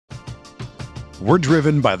We're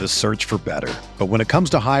driven by the search for better. But when it comes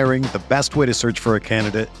to hiring, the best way to search for a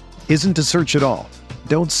candidate isn't to search at all.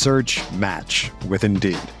 Don't search, match with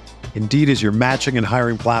Indeed. Indeed is your matching and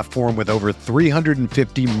hiring platform with over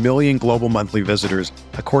 350 million global monthly visitors,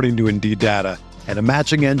 according to Indeed data, and a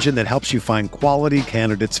matching engine that helps you find quality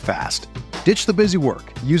candidates fast. Ditch the busy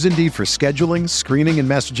work. Use Indeed for scheduling, screening, and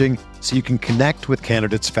messaging so you can connect with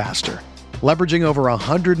candidates faster. Leveraging over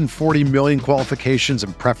 140 million qualifications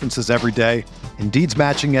and preferences every day, Indeed's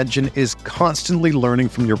matching engine is constantly learning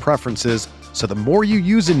from your preferences, so the more you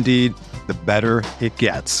use Indeed, the better it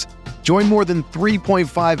gets. Join more than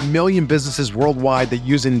 3.5 million businesses worldwide that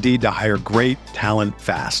use Indeed to hire great talent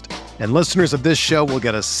fast. And listeners of this show will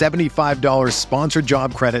get a $75 sponsored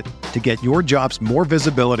job credit to get your jobs more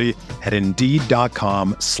visibility at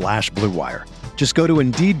Indeed.com/Blue Wire. Just go to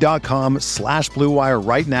Indeed.com/Blue Wire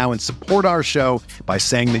right now and support our show by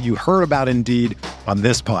saying that you heard about Indeed on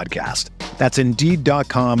this podcast. That's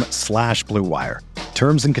Indeed.com/Blue Wire.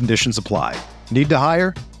 Terms and conditions apply. Need to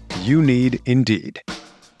hire? You need Indeed.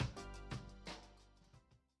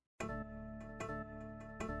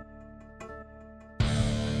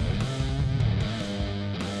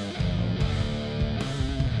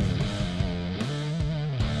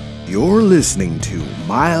 You're listening to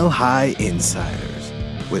Mile High Insiders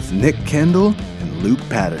with Nick Kendall and Luke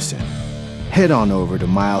Patterson. Head on over to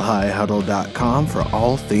milehighhuddle.com for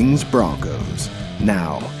all things Broncos.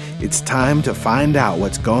 Now, it's time to find out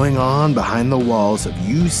what's going on behind the walls of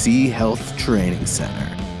UC Health Training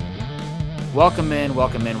Center. Welcome in.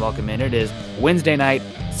 It is Wednesday night,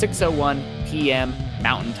 6:01 p.m.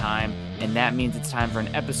 Mountain Time, and that means it's time for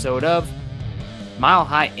an episode of Mile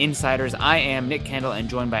High Insiders. I am Nick Kendall and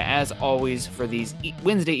joined by, as always, for these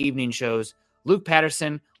Wednesday evening shows, Luke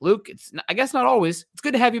Patterson. Luke, I guess not always. It's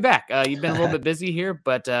good to have you back. You've been a little bit busy here,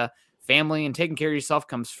 but family and taking care of yourself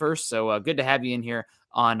comes first. So good to have you in here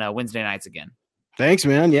on Wednesday nights again. Thanks,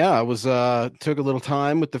 man. Yeah, I was took a little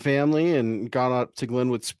time with the family and got out to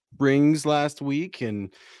Glenwood Springs last week, and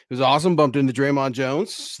it was awesome. Bumped into Draymond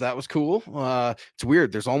Jones. That was cool. It's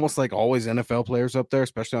weird. There's almost like always NFL players up there,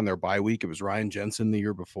 especially on their bye week. It was Ryan Jensen the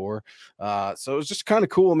year before. So it was just kind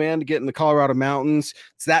of cool, man, to get in the Colorado mountains.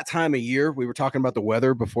 It's that time of year. We were talking about the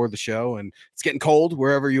weather before the show, and it's getting cold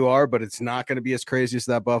wherever you are, but it's not going to be as crazy as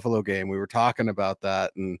that Buffalo game. We were talking about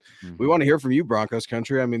that, and we want to hear from you, Broncos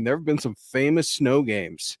country. I mean, there have been some famous snow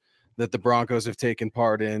games that the Broncos have taken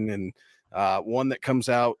part in, and one that comes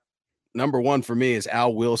out number one for me is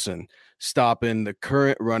Al Wilson stopping the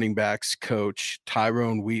current running backs coach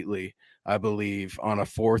Tyrone Wheatley, I believe, on a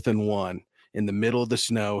 4th and 1 in the middle of the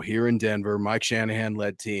snow here in Denver. Mike Shanahan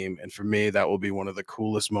led team, and for me, that will be one of the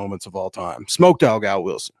coolest moments of all time. Smoke dog Al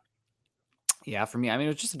Wilson. Yeah, for me, I mean, it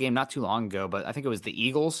was just a game not too long ago, but I think it was the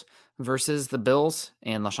Eagles versus the Bills,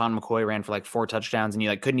 and LaShawn McCoy ran for like 4 touchdowns, and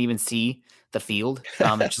you couldn't even see the field.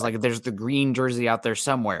 It's just like there's the green jersey out there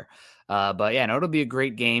somewhere. But yeah, no, it'll be a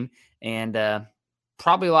great game, and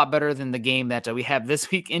probably a lot better than the game that we have this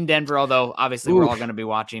week in Denver, although obviously we're all going to be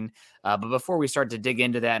watching. But before we start to dig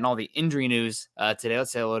into that and all the injury news today,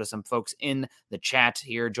 let's say hello to some folks in the chat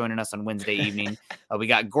here joining us on Wednesday evening. We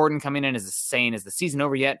got Gordon coming in saying, is the season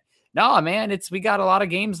over yet? No, man, we got a lot of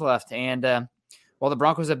games left. And while the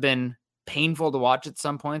Broncos have been painful to watch at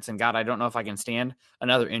some points, and God, I don't know if I can stand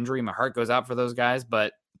another injury. My heart goes out for those guys,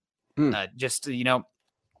 but we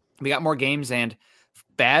got more games, and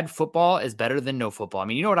bad football is better than no football. I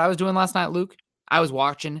mean, you know what I was doing last night, Luke? I was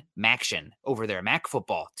watching Maction over there, Mac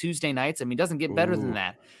football, Tuesday nights. I mean, it doesn't get better than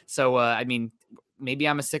that. So, I mean, maybe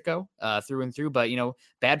I'm a sicko through and through, but,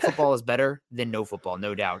 bad football is better than no football,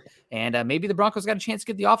 no doubt. And maybe the Broncos got a chance to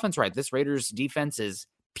get the offense right. This Raiders defense is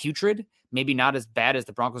putrid, maybe not as bad as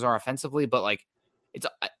the Broncos are offensively, but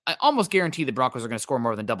I almost guarantee the Broncos are going to score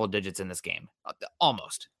more than double digits in this game.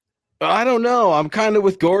 Almost. I don't know. I'm kind of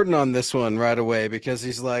with Gordon on this one right away because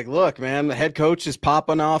he's like, look, man, the head coach is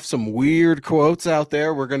popping off some weird quotes out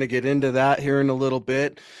there. We're going to get into that here in a little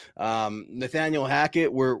bit. Nathaniel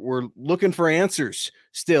Hackett, we're looking for answers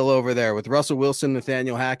still over there with Russell Wilson,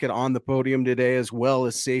 Nathaniel Hackett on the podium today, as well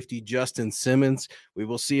as safety Justin Simmons. We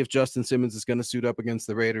will see if Justin Simmons is going to suit up against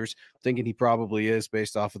the Raiders. Thinking he probably is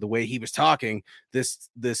based off of the way he was talking this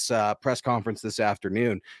press conference this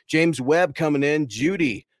afternoon. James Webb coming in,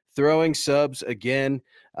 Judy throwing subs again.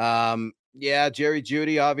 Jerry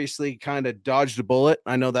Jeudy obviously kind of dodged a bullet.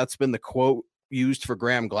 I know that's been the quote used for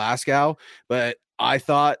Graham Glasgow, but I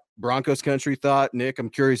thought Broncos country thought. Nick, I'm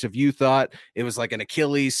curious if you thought it was like an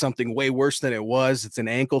Achilles, something way worse than it was. It's an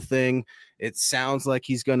ankle thing. It sounds like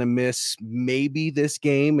he's going to miss maybe this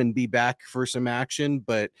game and be back for some action,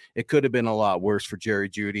 but it could have been a lot worse for Jerry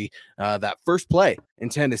Jeudy. That first play in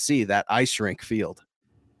Tennessee, that ice rink field.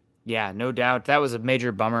 Yeah, no doubt. That was a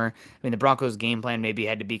major bummer. I mean, the Broncos' game plan maybe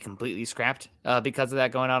had to be completely scrapped because of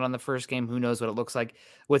that going out on the first game. Who knows what it looks like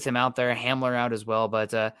with him out there, Hamler out as well.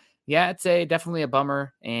 But yeah, it's definitely a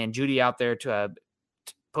bummer. And Jeudy out there to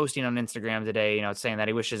posting on Instagram today, saying that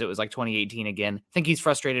he wishes it was like 2018 again. I think he's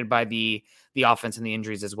frustrated by the offense and the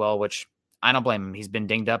injuries as well, which I don't blame him. He's been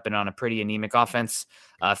dinged up and on a pretty anemic offense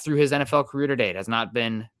through his NFL career to date. Has not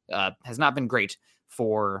been great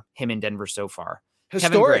for him in Denver so far.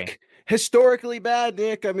 Historically bad,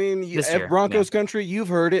 Nick. I mean, at Broncos country, you've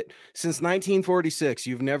heard it since 1946.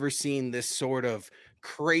 You've never seen this sort of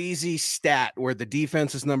crazy stat where the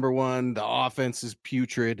defense is number one, the offense is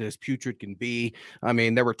putrid as putrid can be. I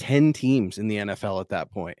mean, there were 10 teams in the NFL at that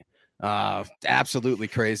point. Absolutely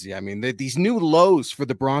crazy. I mean, these new lows for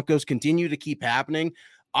the Broncos continue to keep happening.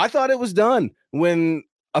 I thought it was done when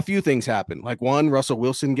a few things happened. Like one, Russell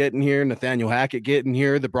Wilson getting here, Nathaniel Hackett getting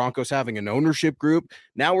here, the Broncos having an ownership group.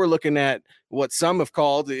 Now we're looking at what some have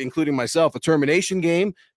called, including myself, a termination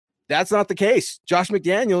game. That's not the case. Josh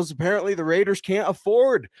McDaniels, apparently the Raiders can't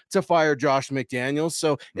afford to fire Josh McDaniels.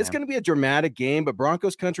 So it's going to be a dramatic game, but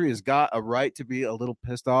Broncos country has got a right to be a little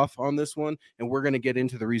pissed off on this one. And we're going to get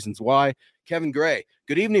into the reasons why. Kevin Gray,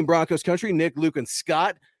 good evening, Broncos country. Nick, Luke, and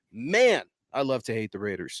Scott. Man, I love to hate the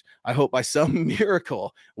Raiders. I hope by some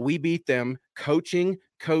miracle we beat them. Coaching.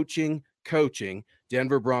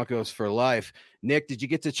 Denver Broncos for life. Nick, did you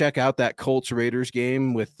get to check out that Colts-Raiders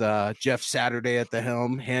game with Jeff Saturday at the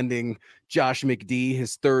helm, handing Josh McD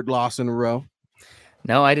his third loss in a row?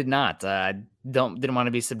 No, I did not. Didn't want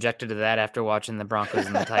to be subjected to that after watching the Broncos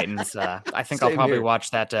and the Titans. I think I'll probably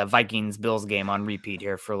watch that Vikings-Bills game on repeat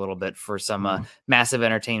here for a little bit for some massive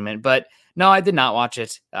entertainment. But no, I did not watch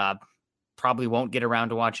it. Probably won't get around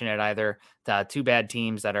to watching it either. Two bad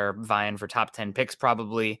teams that are vying for top 10 picks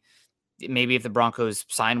probably. Maybe if the Broncos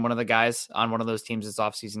sign one of the guys on one of those teams this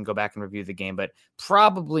offseason, go back and review the game, but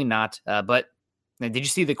probably not. But did you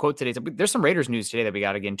see the quote today? There's some Raiders news today that we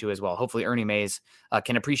got to get into as well. Hopefully Ernie Mays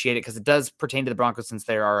can appreciate it because it does pertain to the Broncos since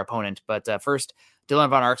they're our opponent. But first,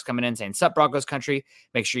 Dylan Von Ark's coming in saying, "Sup, Broncos country.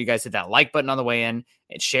 Make sure you guys hit that like button on the way in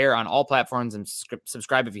and share on all platforms and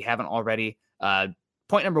subscribe if you haven't already."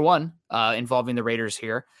 Point number one involving the Raiders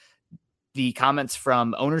here. The comments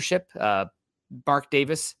from ownership, Mark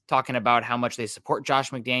Davis talking about how much they support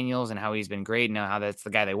Josh McDaniels and how he's been great and how that's the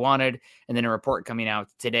guy they wanted. And then a report coming out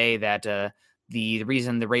today that the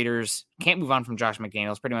reason the Raiders can't move on from Josh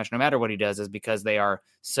McDaniels pretty much no matter what he does is because they are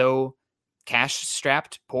so cash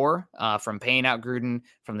strapped poor from paying out Gruden,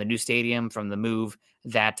 from the new stadium, from the move,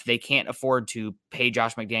 that they can't afford to pay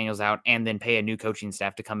Josh McDaniels out and then pay a new coaching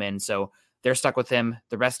staff to come in. So they're stuck with him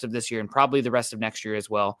the rest of this year and probably the rest of next year as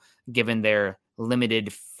well, given their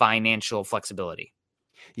limited financial flexibility.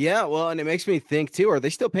 Yeah, well, and it makes me think too, are they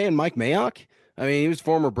still paying Mike Mayock? I mean, he was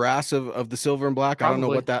former brass of the Silver and Black. Probably.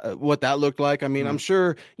 I don't know what that looked like. I mean, I'm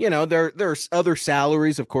sure, there's other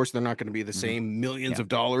salaries. Of course, they're not going to be the same millions of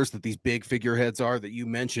dollars that these big figureheads are that you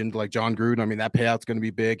mentioned, like John Gruden. I mean, that payout's going to be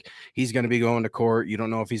big. He's going to be going to court. You don't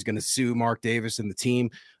know if he's going to sue Mark Davis and the team.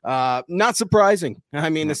 Not surprising. I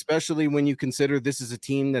mean, especially when you consider this is a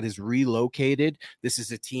team that is relocated. This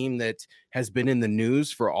is a team that has been in the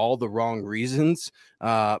news for all the wrong reasons.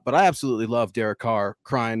 But I absolutely love Derek Carr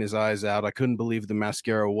crying his eyes out. I couldn't believe the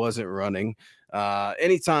mascara wasn't running.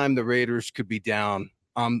 Anytime the Raiders could be down,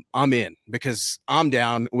 I'm in, because I'm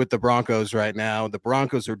down with the Broncos right now. The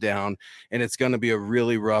Broncos are down, and it's going to be a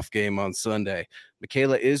really rough game on Sunday.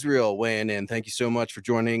 Michaela Israel weighing in. Thank you so much for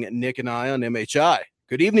joining Nick and I on MHI.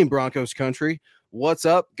 Good evening, Broncos country. What's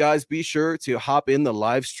up, guys? Be sure to hop in the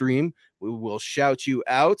live stream. We will shout you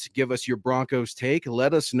out. Give us your Broncos take.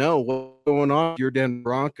 Let us know what's going on with your Denver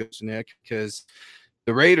Broncos, Nick, because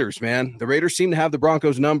the Raiders, man, the Raiders seem to have the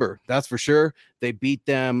Broncos number. That's for sure. They beat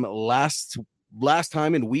them last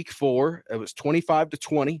time in week 4. It was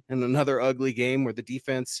 25-20 in another ugly game where the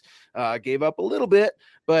defense gave up a little bit,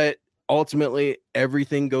 but ultimately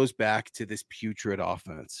everything goes back to this putrid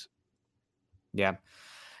offense. Yeah,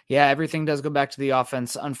 everything does go back to the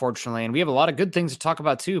offense, unfortunately. And we have a lot of good things to talk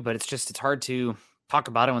about too, but it's hard to talk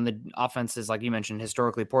about it when the offense is, like you mentioned,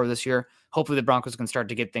 historically poor this year. Hopefully the Broncos can start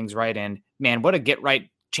to get things right. And man, what a get right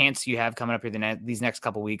chance you have coming up here these next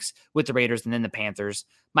couple weeks with the Raiders and then the Panthers.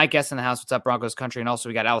 Mike S in the house. What's up, Broncos country? And also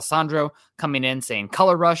we got Alessandro coming in saying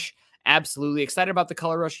Color Rush. Absolutely excited about the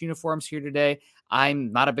Color Rush uniforms here today.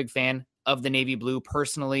 I'm not a big fan of the navy blue.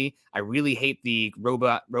 Personally, I really hate the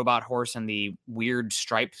robot horse and the weird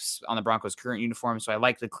stripes on the Broncos' current uniform. So I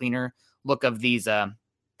like the cleaner look of these, the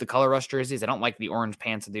color rush jerseys. I don't like the orange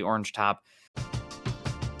pants and the orange top.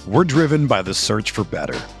 We're driven by the search for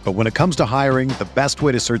better. But when it comes to hiring, the best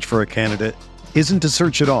way to search for a candidate isn't to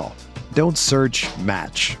search at all. Don't search,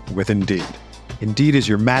 match with Indeed. Indeed is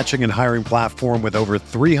your matching and hiring platform with over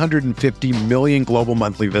 350 million global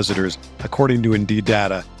monthly visitors, according to Indeed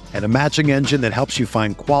data, and a matching engine that helps you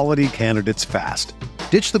find quality candidates fast.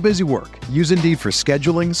 Ditch the busy work. Use Indeed for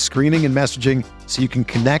scheduling, screening, and messaging so you can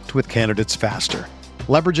connect with candidates faster.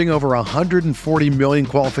 Leveraging over 140 million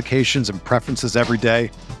qualifications and preferences every day,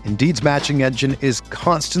 Indeed's matching engine is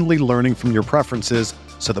constantly learning from your preferences,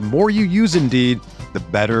 so the more you use Indeed, the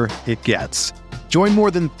better it gets. Join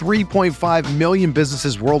more than 3.5 million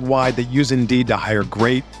businesses worldwide that use Indeed to hire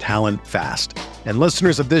great talent fast. And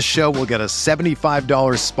listeners of this show will get a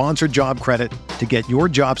 $75 sponsored job credit to get your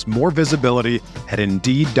jobs more visibility at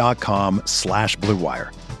Indeed.com/Blue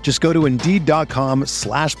Wire. Just go to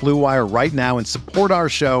Indeed.com/Blue Wire right now and support our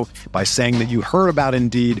show by saying that you heard about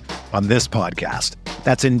Indeed on this podcast.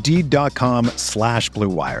 That's Indeed.com/Blue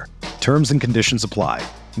Wire. Terms and conditions apply.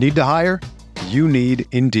 Need to hire? You need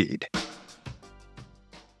Indeed.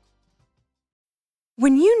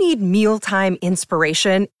 When you need mealtime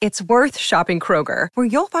inspiration, it's worth shopping Kroger, where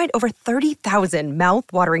you'll find over 30,000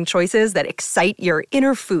 mouth-watering choices that excite your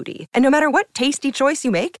inner foodie. And no matter what tasty choice you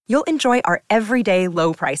make, you'll enjoy our everyday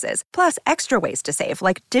low prices, plus extra ways to save,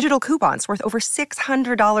 like digital coupons worth over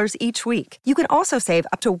 $600 each week. You can also save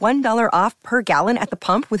up to $1 off per gallon at the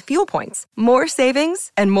pump with fuel points. More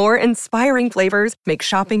savings and more inspiring flavors make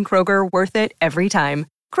shopping Kroger worth it every time.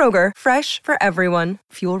 Kroger, fresh for everyone.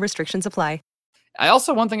 Fuel restrictions apply. I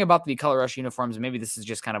also, one thing about the color rush uniforms, and maybe this is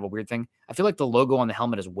just kind of a weird thing, I feel like the logo on the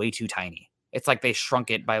helmet is way too tiny. It's like they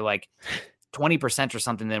shrunk it by like 20% or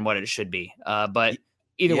something than what it should be. But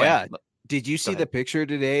either way. Did you see the picture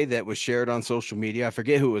today that was shared on social media? I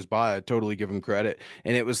forget who it was by. I totally give him credit.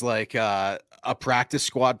 And it was like a practice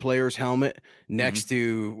squad player's helmet next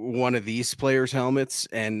to one of these players' helmets,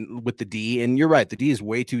 and with the D. And you're right, the D is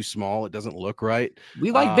way too small. It doesn't look right.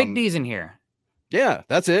 We like big Ds in here. Yeah,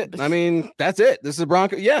 that's it. I mean, that's it. This is a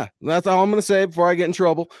Bronco. Yeah, that's all I'm going to say before I get in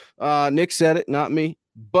trouble. Nick said it, not me.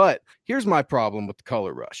 But here's my problem with the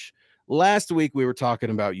color rush. Last week, we were talking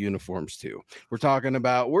about uniforms, too. We're talking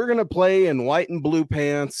about we're going to play in white and blue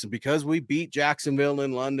pants because we beat Jacksonville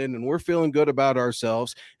in London, and we're feeling good about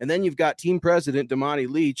ourselves. And then you've got team president Damani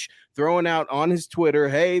Leach throwing out on his Twitter,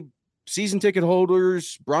 hey, season ticket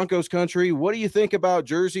holders, Broncos country, what do you think about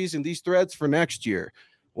jerseys and these threads for next year?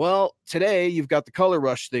 Well, today you've got the color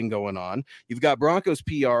rush thing going on. You've got Broncos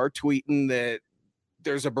PR tweeting that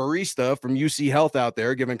there's a barista from UC Health out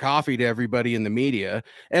there giving coffee to everybody in the media.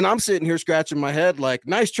 And I'm sitting here scratching my head like,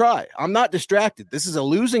 nice try. I'm not distracted. This is a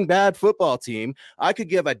losing bad football team. I could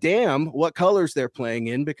give a damn what colors they're playing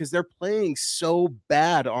in because they're playing so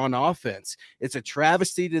bad on offense. It's a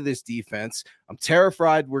travesty to this defense. I'm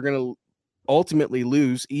terrified we're going to ultimately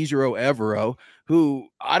lose Ejiro Evero, who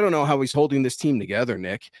I don't know how he's holding this team together,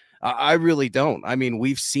 Nick. I really don't. I mean,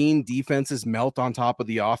 we've seen defenses melt on top of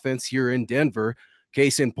the offense here in Denver.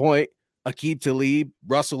 Case in point, Aqib Talib,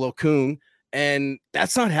 Russell Okung, and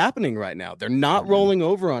that's not happening right now. They're not rolling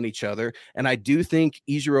over on each other, and I do think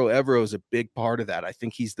Ejiro Evero is a big part of that. I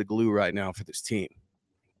think he's the glue right now for this team.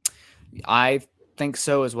 I think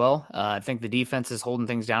so as well. I think the defense is holding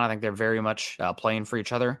things down. I think they're very much playing for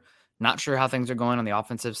each other. Not sure how things are going on the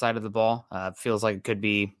offensive side of the ball. Feels like it could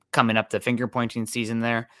be coming up to finger pointing season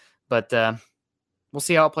there, but we'll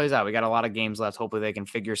see how it plays out. We got a lot of games left. Hopefully they can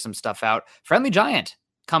figure some stuff out. Friendly Giant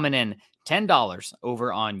coming in $10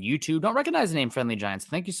 over on YouTube. Don't recognize the name Friendly Giants.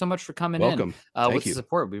 Thank you so much for coming in with the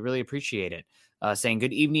support. We really appreciate it. Saying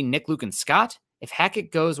good evening, Nick, Luke, and Scott. If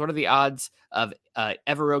Hackett goes, what are the odds of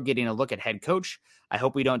Evero getting a look at head coach? I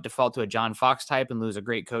hope we don't default to a John Fox type and lose a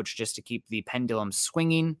great coach just to keep the pendulum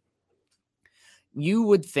swinging. You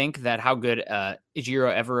would think that how good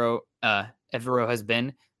Ejiro Evero has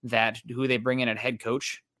been, that who they bring in at head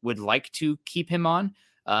coach would like to keep him on.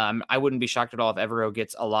 I wouldn't be shocked at all if Evero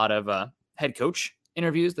gets a lot of head coach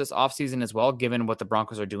interviews this offseason as well, given what the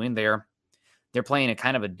Broncos are doing. They're playing a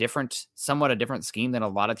kind of somewhat a different scheme than a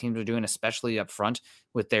lot of teams are doing, especially up front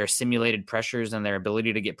with their simulated pressures and their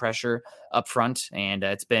ability to get pressure up front. And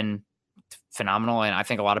it's been phenomenal. And I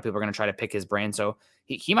think a lot of people are going to try to pick his brain. So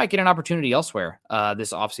he might get an opportunity elsewhere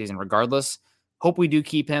this offseason regardless. Hope we do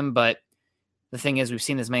keep him. But the thing is, we've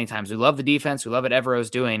seen this many times. We love the defense. We love what Evero's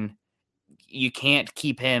doing. You can't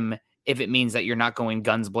keep him if it means that you're not going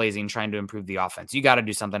guns blazing trying to improve the offense. You got to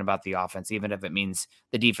do something about the offense, even if it means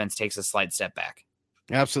the defense takes a slight step back.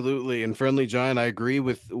 Absolutely. And Friendly Giant, I agree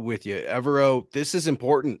with you. Evero, this is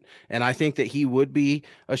important. And I think that he would be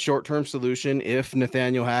a short-term solution if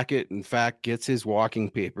Nathaniel Hackett, in fact, gets his walking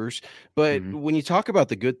papers. But when you talk about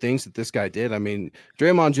the good things that this guy did, I mean,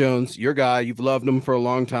 Draymond Jones, your guy, you've loved him for a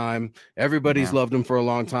long time. Everybody's loved him for a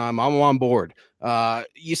long time. I'm on board.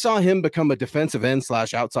 You saw him become a defensive end /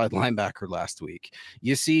 outside linebacker last week.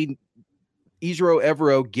 You see Ejiro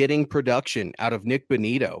Evero getting production out of Nick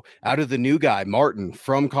Bonito, out of the new guy, Martin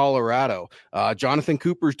from Colorado. Jonathan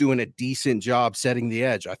Cooper's doing a decent job setting the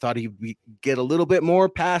edge. I thought he'd get a little bit more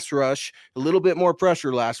pass rush, a little bit more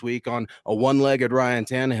pressure last week on a one-legged Ryan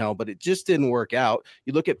Tannehill, but it just didn't work out.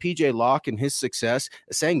 You look at PJ Locke and his success.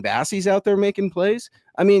 Sang Bassey's out there making plays.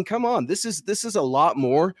 I mean, come on. This is a lot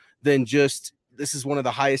more than just this is one of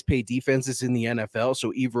the highest paid defenses in the NFL.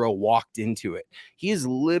 So Evero walked into it. He is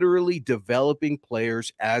literally developing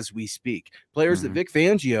players as we speak. Players that Vic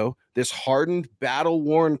Fangio, this hardened,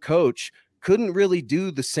 battle-worn coach, couldn't really do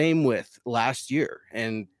the same with last year.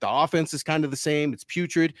 And the offense is kind of the same. It's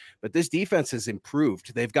putrid, but this defense has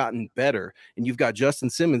improved. They've gotten better. And you've got Justin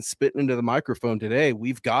Simmons spitting into the microphone today.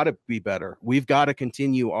 We've got to be better. We've got to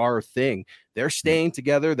continue our thing. They're staying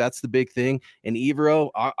together. That's the big thing. And Evero,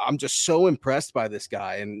 I'm just so impressed by this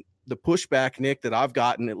guy. And the pushback, Nick, that I've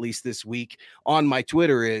gotten at least this week on my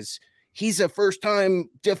Twitter is, he's a first-time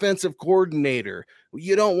defensive coordinator.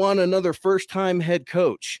 You don't want another first-time head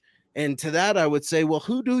coach. And to that, I would say, well,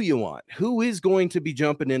 who do you want? Who is going to be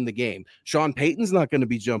jumping in the game? Sean Payton's not going to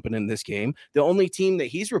be jumping in this game. The only team that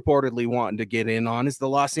he's reportedly wanting to get in on is the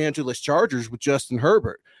Los Angeles Chargers with Justin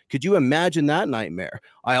Herbert. Could you imagine that nightmare?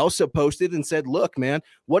 I also posted and said, look, man,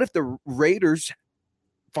 what if the Raiders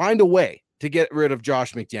find a way to get rid of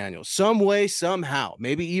Josh McDaniels? Some way, somehow.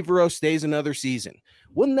 Maybe Evero stays another season.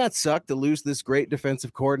 Wouldn't that suck to lose this great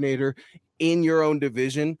defensive coordinator in your own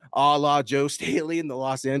division, a la Joe Staley and the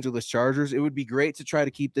Los Angeles Chargers? It would be great to try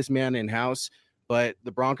to keep this man in-house, but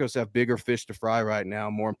the Broncos have bigger fish to fry right now.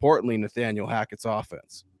 More importantly, Nathaniel Hackett's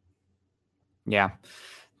offense. Yeah,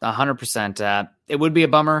 100%. It would be a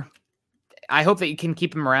bummer. I hope that you can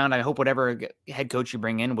keep him around. I hope whatever head coach you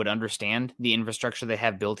bring in would understand the infrastructure they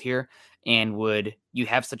have built here, and would you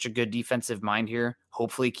have such a good defensive mind here,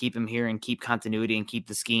 hopefully keep him here and keep continuity and keep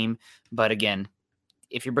the scheme. But again,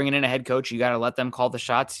 if you're bringing in a head coach, you got to let them call the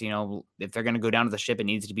shots. You know, if they're going to go down to the ship, it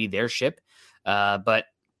needs to be their ship. But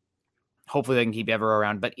hopefully they can keep Evero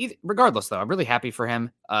around. But regardless, though, I'm really happy for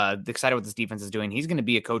him. Excited what this defense is doing. He's going to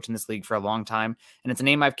be a coach in this league for a long time. And it's a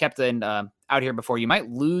name I've kept out here before. You might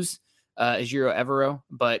lose Ejiro Evero,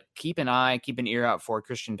 but keep an ear out for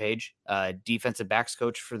Christian Page, defensive backs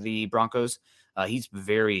coach for the Broncos. He's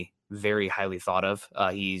very, very highly thought of.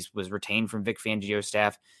 He was retained from Vic Fangio's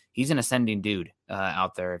staff. He's an ascending dude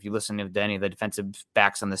out there. If you listen to any of the defensive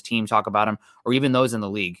backs on this team talk about him, or even those in the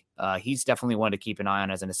league, he's definitely one to keep an eye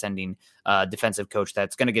on as an ascending defensive coach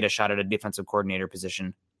that's going to get a shot at a defensive coordinator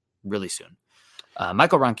position really soon.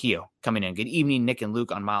 Michael Ronquillo coming in. Good evening, Nick and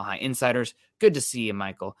Luke on Mile High Insiders. Good to see you,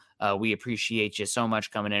 Michael. We appreciate you so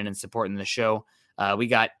much coming in and supporting the show. We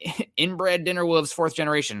got Inbred Dinner Wolves 4th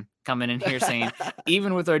generation coming in here saying,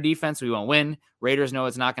 even with our defense, we won't win. Raiders know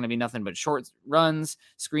it's not going to be nothing but short runs,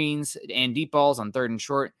 screens, and deep balls on 3rd and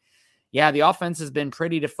short. Yeah, the offense has been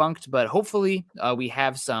pretty defunct, but hopefully we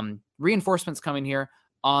have some reinforcements coming here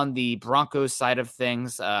on the Broncos side of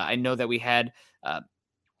things. I know that we had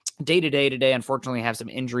day-to-day today, unfortunately, have some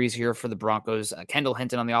injuries here for the Broncos. Kendall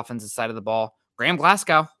Hinton on the offensive side of the ball. Graham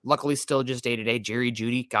Glasgow, luckily still just day-to-day. Jerry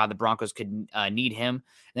Jeudy, God, the Broncos could need him. And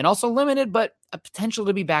then also limited, but a potential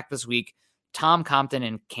to be back this week, Tom Compton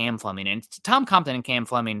and Cam Fleming. And Tom Compton and Cam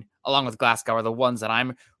Fleming, along with Glasgow, are the ones that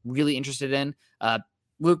I'm really interested in.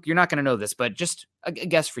 Luke, you're not going to know this, but just a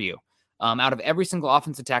guess for you. Out of every single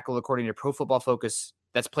offensive tackle, according to Pro Football Focus,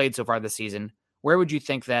 that's played so far this season, where would you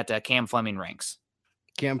think that Cam Fleming ranks?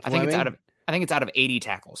 Cam Fleming? I think it's out of 80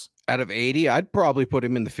 tackles. Out of 80, I'd probably put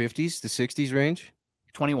him in the 50s to 60s range.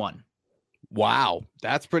 21. Wow,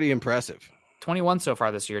 that's pretty impressive. 21 so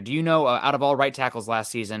far this year. Do you know, out of all right tackles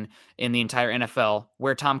last season in the entire NFL,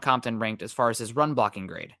 where Tom Compton ranked as far as his run blocking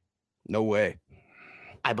grade? No way.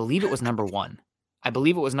 I believe it was number 1. I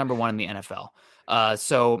believe it was number 1 in the NFL.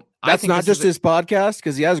 So that's not just his podcast,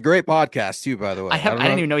 because he has a great podcast too, by the way. I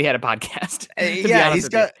didn't even know he had a podcast.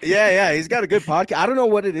 He's got a good podcast. I don't know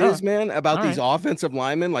what it is, man, about these offensive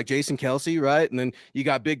linemen like Jason Kelce, right? And then you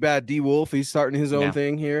got Big Bad D Wolf. He's starting his own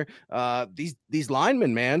thing here. These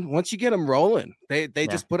linemen, man, once you get them rolling, they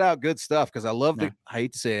just put out good stuff. Because I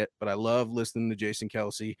hate to say it, but I love listening to Jason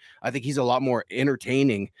Kelce. I think he's a lot more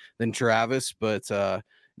entertaining than Travis, but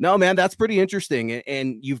no, man, that's pretty interesting.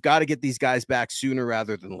 And you've got to get these guys back sooner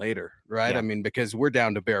rather than later, right? Yeah. I mean, because we're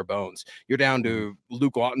down to bare bones. You're down to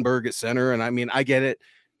Luke Wattenberg at center. And I mean, I get it.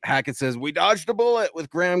 Hackett says, we dodged a bullet with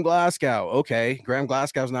Graham Glasgow. Okay, Graham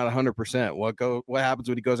Glasgow's not 100%. What happens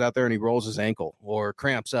when he goes out there and he rolls his ankle or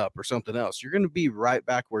cramps up or something else? You're going to be right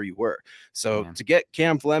back where you were. So to get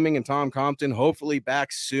Cam Fleming and Tom Compton hopefully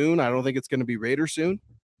back soon, I don't think it's going to be Raider soon.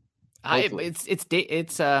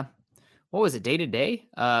 What was it, day-to-day?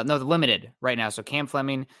 No, the limited right now. So Cam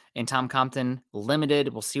Fleming and Tom Compton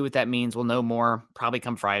limited. We'll see what that means. We'll know more probably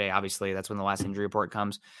come Friday. Obviously, that's when the last injury report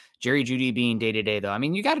comes. Jerry Jeudy being day-to-day, though. I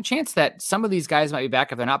mean, you got a chance that some of these guys might be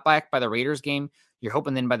back. If they're not back by the Raiders game, you're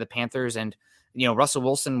hoping then by the Panthers. And, Russell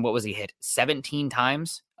Wilson, what was he hit? 17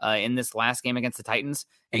 times in this last game against the Titans.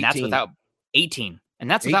 And 18. That's without 18. And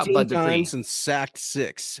that's without Bud Dupree. And sacked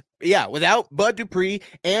 6. Yeah, without Bud Dupree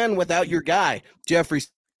and without your guy, Jeffrey.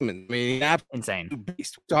 I mean, insane.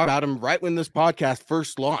 Talk about him right when this podcast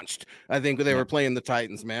first launched. I think they were playing the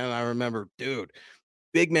Titans, man. I remember, dude,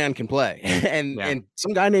 big man can play. And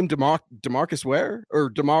some guy named Demarcus Ware or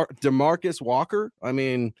Demarcus Walker. I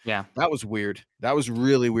mean, that was weird. That was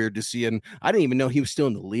really weird to see. And I didn't even know he was still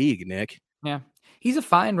in the league, Nick. Yeah. He's a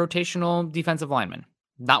fine rotational defensive lineman.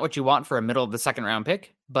 Not what you want for a middle of the second round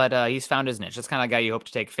pick, but he's found his niche. That's kind of the guy you hope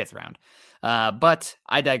to take 5th round. But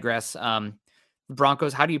I digress.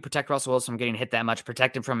 Broncos, how do you protect Russell Wilson from getting hit that much?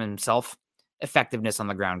 Protect him from himself? Effectiveness on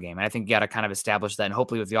the ground game. And I think you got to kind of establish that. And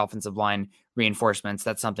hopefully with the offensive line reinforcements,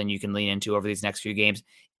 that's something you can lean into over these next few games.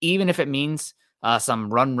 Even if it means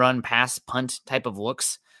some run, pass, punt type of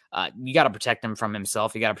looks, you got to protect him from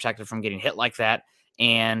himself. You got to protect him from getting hit like that.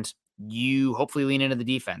 And you hopefully lean into the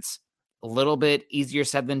defense. A little bit easier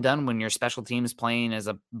said than done when your special teams playing as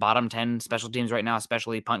a bottom 10 special teams right now,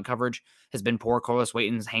 especially punt coverage has been poor. Corliss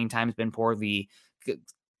Waiten's hang time's been poor. The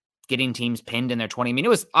getting teams pinned in their 20. I mean, it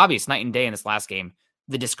was obvious night and day in this last game,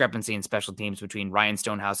 the discrepancy in special teams between Ryan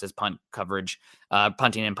Stonehouse's punt coverage,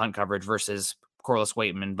 punting and punt coverage versus Corliss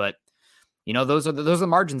Waitman. But, those are the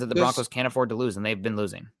margins that the Broncos can't afford to lose, and they've been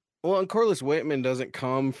losing. Well, and Corliss Waitman doesn't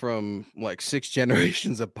come from like 6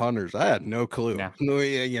 generations of punters. I had no clue. Yeah.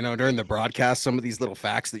 During the broadcast, some of these little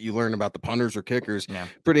facts that you learn about the punters or kickers,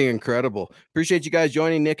 pretty incredible. Appreciate you guys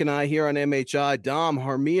joining Nick and I here on MHI. Dom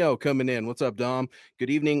Harmio coming in. What's up, Dom?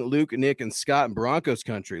 Good evening, Luke, Nick, and Scott in Broncos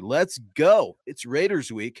country. Let's go. It's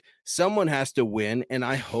Raiders week. Someone has to win, and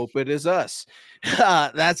I hope it is us.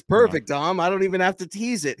 That's perfect, Dom. I don't even have to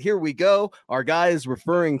tease it. Here we go. Our guy is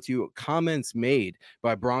referring to comments made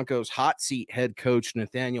by Broncos hot seat head coach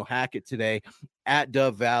Nathaniel Hackett today at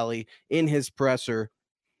Dove Valley in his presser.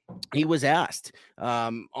 He was asked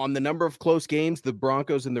on the number of close games the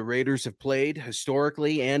Broncos and the Raiders have played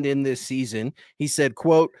historically and in this season. He said,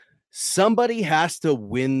 quote, somebody has to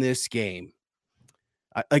win this game.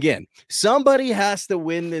 Again, somebody has to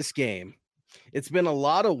win this game. It's been a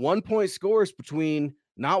lot of 1-point scores between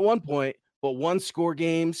not 1 point, but 1-score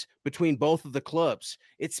games between both of the clubs.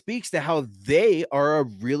 It speaks to how they are a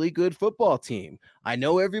really good football team. I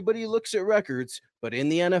know everybody looks at records, but in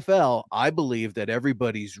the NFL, I believe that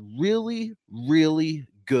everybody's really, really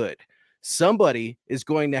good. Somebody is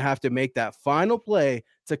going to have to make that final play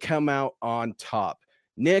to come out on top.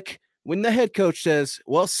 Nick, when the head coach says,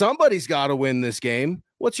 well, somebody's got to win this game,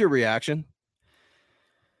 what's your reaction?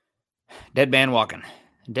 Dead man walking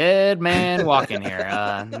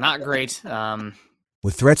here. Not great.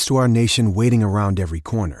 With threats to our nation waiting around every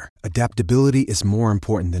corner, adaptability is more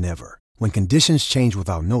important than ever. When conditions change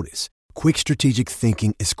without notice, quick strategic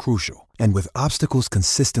thinking is crucial. And with obstacles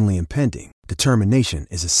consistently impending, determination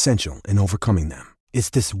is essential in overcoming them. It's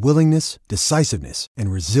this willingness, decisiveness,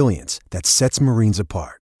 and resilience that sets Marines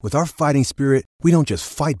apart. With our fighting spirit, we don't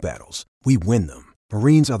just fight battles, we win them.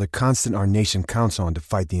 Marines are the constant our nation counts on to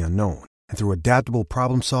fight the unknown. And through adaptable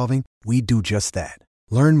problem solving, we do just that.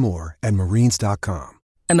 Learn more at Marines.com.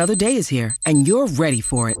 Another day is here, and you're ready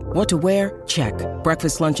for it. What to wear? Check.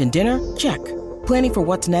 Breakfast, lunch, and dinner? Check. Planning for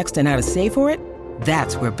what's next and how to save for it?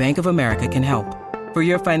 That's where Bank of America can help. For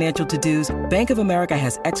your financial to-dos, Bank of America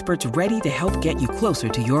has experts ready to help get you closer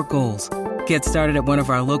to your goals. Get started at one of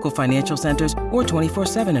our local financial centers or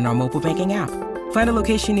 24/7 in our mobile banking app. Find a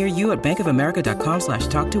location near you at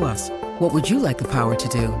bankofamerica.com/talktous. What would you like the power to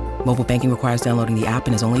do? Mobile banking requires downloading the app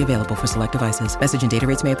and is only available for select devices. Message and data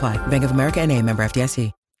rates may apply. Bank of America N.A., member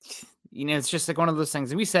FDIC. It's just like one of those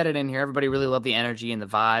things. And we said it in here. Everybody really loved the energy and the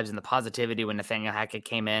vibes and the positivity when Nathaniel Hackett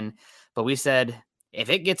came in. But we said,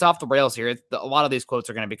 if it gets off the rails here, a lot of these quotes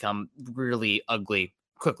are going to become really ugly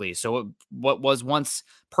quickly. So what was once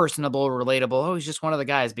personable, relatable, oh, he's just one of the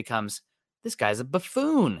guys, becomes, this guy's a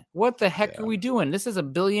buffoon. What the heck are we doing? This is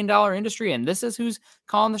 $1 billion industry, and this is who's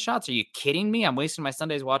calling the shots. Are you kidding me? I'm wasting my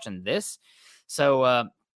Sundays watching this. So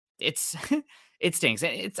it's it stinks.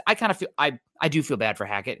 I kind of feel I do feel bad for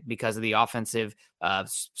Hackett because of the offensive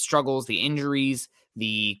struggles, the injuries,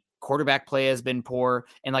 the quarterback play has been poor,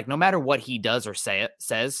 and like no matter what he does or says,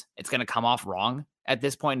 it's going to come off wrong at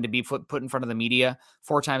this point. And to be put in front of the media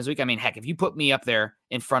 4 times a week, I mean, heck, if you put me up there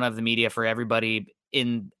in front of the media for everybody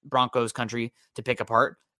in Broncos country to pick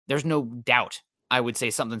apart, there's no doubt I would say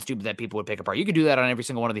something stupid that people would pick apart. You could do that on every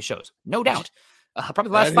single one of these shows. No doubt. Probably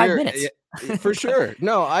the last 5 minutes. Yeah, for sure.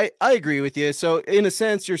 No, I agree with you. So in a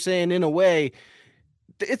sense, you're saying in a way,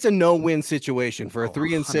 it's a no-win situation for a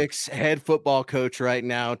 3-6 head football coach right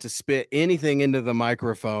now to spit anything into the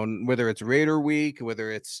microphone, whether it's Raider week,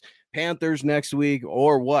 whether it's Panthers next week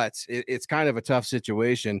or what. It's kind of a tough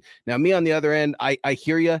situation. Now, me on the other end, I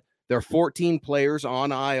hear you. There are 14 players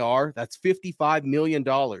on IR. That's $55 million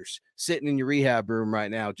sitting in your rehab room right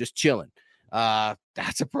now, just chilling.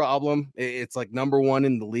 That's a problem. It's like number 1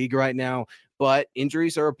 in the league right now, but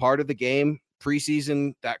injuries are a part of the game.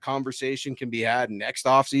 Preseason, that conversation can be had next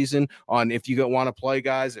offseason on if you want to play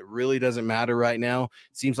guys. It really doesn't matter right now.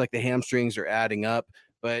 It seems like the hamstrings are adding up,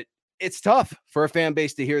 but it's tough for a fan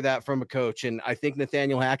base to hear that from a coach. And I think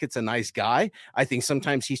Nathaniel Hackett's a nice guy. I think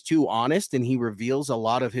sometimes he's too honest and he reveals a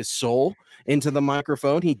lot of his soul into the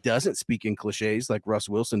microphone. He doesn't speak in cliches like Russ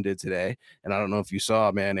Wilson did today. And I don't know if you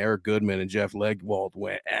saw, man, Eric Goodman and Jeff Legwold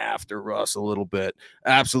went after Russ a little bit.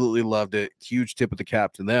 Absolutely loved it. Huge tip of the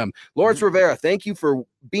cap to them. Lawrence Rivera, thank you for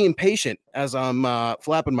being patient as I'm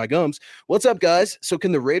flapping my gums. What's up, guys? So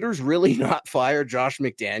can the Raiders really not fire Josh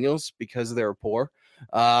McDaniels because they're poor?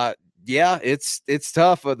 Yeah, it's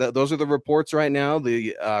tough. Those are the reports right now.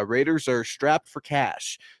 The Raiders are strapped for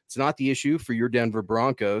cash. It's not the issue for your Denver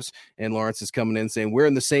Broncos. And Lawrence is coming in saying, we're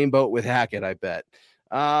in the same boat with Hackett, I bet.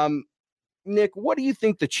 Nick, what do you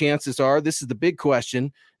think the chances are? This is the big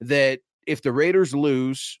question, that if the Raiders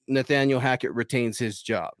lose, Nathaniel Hackett retains his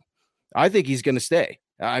job. I think he's going to stay.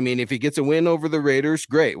 I mean, if he gets a win over the Raiders,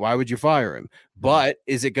 great. Why would you fire him? But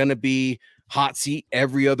is it going to be hot seat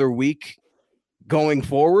every other week going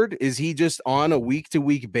forward? Is he just on a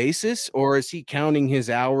week-to-week basis, or is he counting his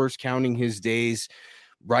hours, counting his days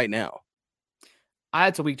right now?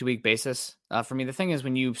 It's a week-to-week basis. For me, the thing is,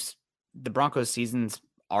 when the Broncos season's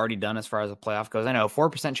already done as far as the playoff goes. I know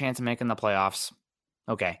 4% chance of making the playoffs.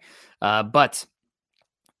 Okay. But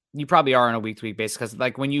you probably are on a week-to-week basis, because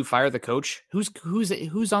like when you fire the coach,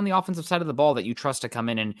 who's on the offensive side of the ball that you trust to come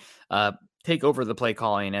in and take over the play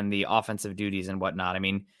calling and the offensive duties and whatnot? I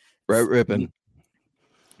mean, Brett Rippon.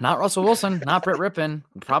 Not Russell Wilson, not Brett Rippon,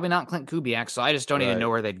 probably not Clint Kubiak. So I just don't even know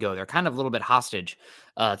where they'd go. They're kind of a little bit hostage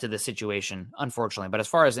to the situation, unfortunately. But as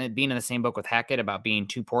far as it being in the same book with Hackett about being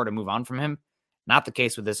too poor to move on from him, not the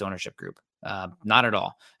case with this ownership group. Not at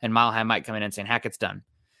all. And Mile High might come in and saying Hackett's done.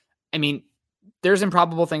 I mean, there's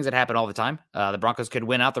improbable things that happen all the time. The Broncos could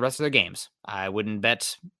win out the rest of their games. I wouldn't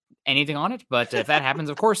bet anything on it, but if that happens,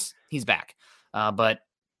 of course, he's back. But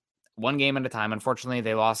one game at a time. Unfortunately,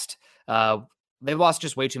 they lost. They've lost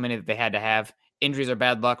just way too many that they had to have. Injuries are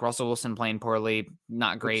bad luck. Russell Wilson playing poorly,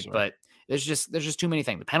 not great, but there's just too many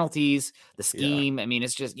things. The penalties, the scheme. I mean,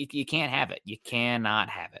 it's just you can't have it. You cannot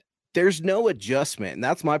have it. There's no adjustment, and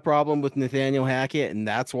that's my problem with Nathaniel Hackett, and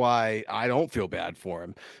that's why I don't feel bad for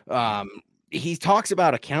him. He talks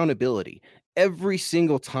about accountability every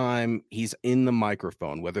single time he's in the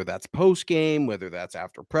microphone, whether that's post game, whether that's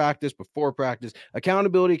after practice, before practice.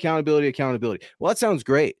 Accountability. Well, that sounds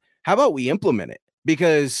great. How about we implement it?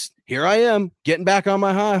 Because here I am getting back on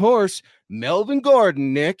my high horse. Melvin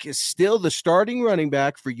Gordon, Nick, is still the starting running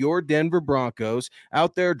back for your Denver Broncos,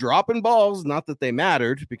 out there dropping balls. Not that they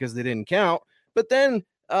mattered because they didn't count, but then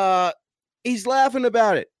he's laughing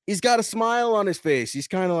about it. He's got a smile on his face. He's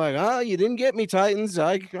kind of like, you didn't get me, Titans.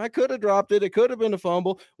 I could have dropped it. It could have been a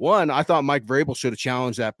fumble. I thought Mike Vrabel should have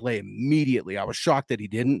challenged that play immediately. I was shocked that he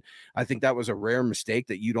didn't. I think that was a rare mistake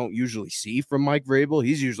that you don't usually see from Mike Vrabel.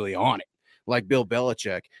 He's usually on it, like Bill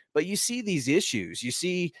Belichick. But you see these issues. You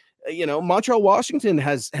see, Montreal Washington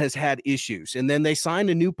has had issues, and then they signed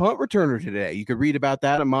a new punt returner today. You could read about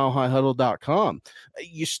that at milehighhuddle.com.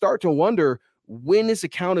 You start to wonder, when is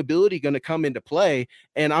accountability going to come into play?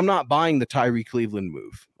 And I'm not buying the Tyree Cleveland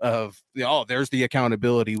move of, there's the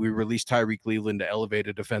accountability. We released Tyree Cleveland to elevate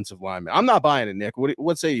a defensive lineman. I'm not buying it, Nick.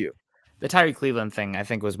 What say you? The Tyree Cleveland thing, I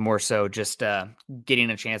think, was more so just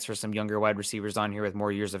getting a chance for some younger wide receivers on here with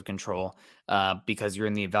more years of control because you're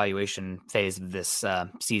in the evaluation phase of this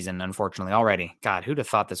season, unfortunately, already. God, who'd have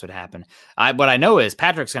thought this would happen? What I know is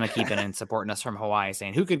Patrick's going to keep in and supporting us from Hawaii,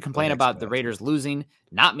 saying, who could complain about the Raiders losing?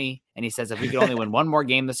 Not me. And he says, if we could only win one more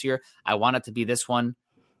game this year, I want it to be this one.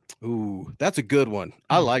 Ooh, that's a good one.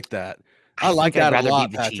 I like that. I like that a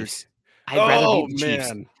lot, Patrick. I'd rather beat the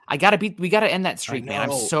Chiefs. We got to end that streak, man.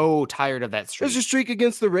 I'm so tired of that streak. There's a streak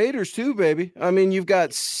against the Raiders too, baby. I mean, you've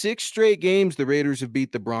got 6 straight games the Raiders have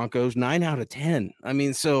beat the Broncos, 9 out of 10. I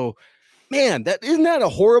mean, so, man, isn't that a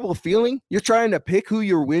horrible feeling? You're trying to pick who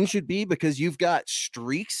your win should be because you've got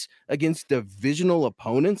streaks against divisional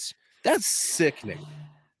opponents. That's sickening.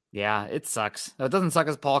 Yeah, it sucks. It doesn't suck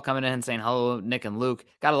as Paul coming in and saying, hello, Nick and Luke.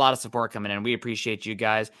 Got a lot of support coming in. We appreciate you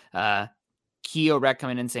guys. Keo Rec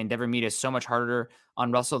coming in saying Denver meet is so much harder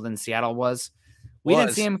on Russell than Seattle was. We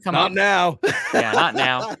didn't see him come up. Not now. Yeah, not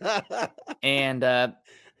now. And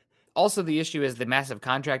also the issue is the massive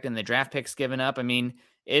contract and the draft picks given up. I mean,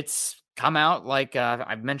 it's come out like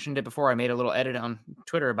I've mentioned it before. I made a little edit on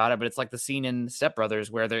Twitter about it, but it's like the scene in Step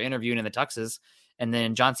Brothers where they're interviewing in the tuxes and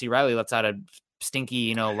then John C. Reilly lets out a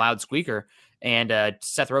stinky, loud squeaker. And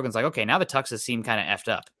Seth Rogen's like, okay, now the tuxes seem kind of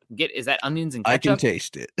effed up. Is that onions and ketchup? I can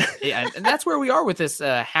taste it. Yeah, and that's where we are with this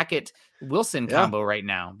Hackett-Wilson combo right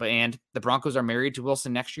now. And the Broncos are married to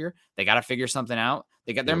Wilson next year. They got to figure something out.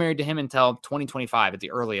 They're married to him until 2025 at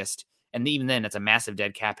the earliest. And even then, it's a massive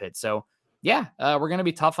dead cap hit. So, yeah, we're going to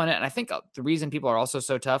be tough on it. And I think the reason people are also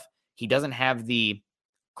so tough, he doesn't have the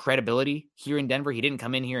credibility here in Denver. He didn't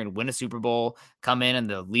come in here and win a Super Bowl, come in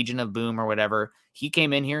the Legion of Boom or whatever. He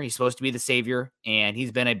came in here. He's supposed to be the savior, and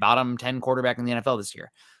he's been a bottom 10 quarterback in the NFL this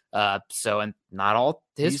year. And not all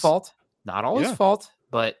his fault, his fault,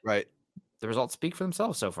 but the results speak for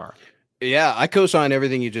themselves so far. Yeah, I co-sign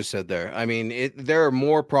everything you just said there. I mean, there are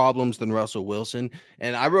more problems than Russell Wilson,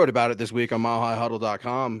 and I wrote about it this week on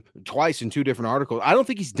milehighhuddle.com twice in 2 different articles. I don't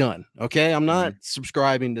think he's done, okay? I'm not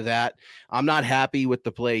subscribing to that. I'm not happy with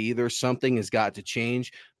the play either. Something has got to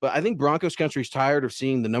change, but I think Broncos country's tired of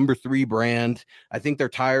seeing the number 3 brand. I think they're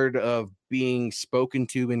tired of being spoken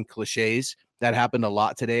to in cliches. That happened a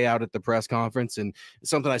lot today out at the press conference. And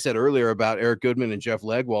something I said earlier about Eric Goodman and Jeff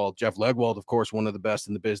Legwold. Jeff Legwold, of course, one of the best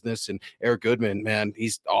in the business. And Eric Goodman, man,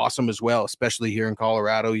 he's awesome as well, especially here in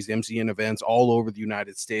Colorado. He's emceeing events all over the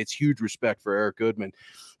United States. Huge respect for Eric Goodman.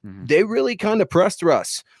 Mm-hmm. They really kind of pressed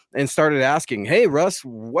Russ and started asking, hey, Russ,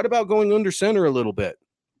 what about going under center a little bit?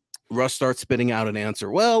 Russ starts spitting out an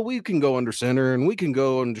answer. Well, we can go under center and we can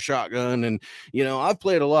go into shotgun. And, I've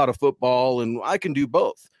played a lot of football and I can do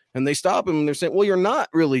both. And they stop him and they're saying, well, you're not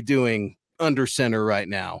really doing under center right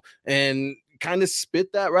now. And kind of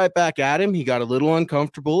spit that right back at him. He got a little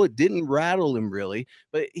uncomfortable. It didn't rattle him really,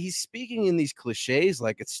 but he's speaking in these cliches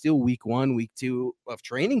like it's still week 1, week 2 of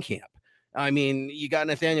training camp. I mean, you got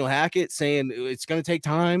Nathaniel Hackett saying it's going to take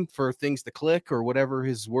time for things to click or whatever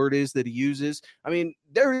his word is that he uses. I mean,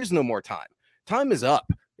 there is no more time. Time is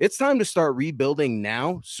up. It's time to start rebuilding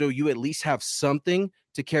now so you at least have something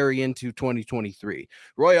to carry into 2023.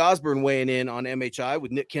 Roy Osborne weighing in on MHI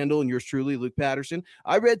with Nick Kendall and yours truly, Luke Patterson.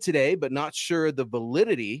 I read today, but not sure the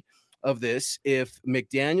validity of this, if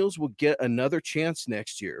McDaniels will get another chance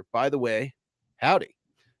next year. By the way, howdy.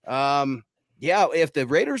 If the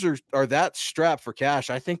Raiders are that strapped for cash,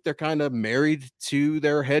 I think they're kind of married to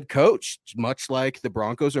their head coach, much like the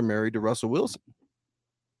Broncos are married to Russell Wilson.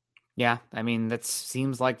 Yeah, I mean, that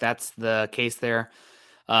seems like that's the case there.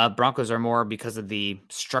 Broncos are more because of the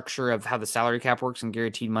structure of how the salary cap works and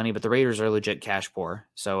guaranteed money, but the Raiders are legit cash poor.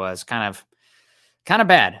 So it's kind of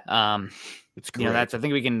bad. It's great. I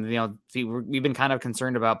think we can, we've been kind of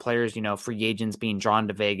concerned about players, free agents being drawn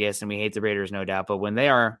to Vegas, and we hate the Raiders, no doubt. But when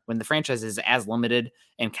the franchise is as limited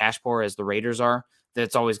and cash poor as the Raiders are,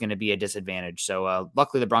 that's always going to be a disadvantage. So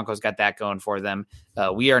luckily the Broncos got that going for them.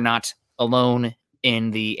 We are not alone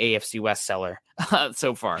in the AFC West cellar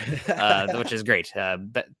so far, which is great.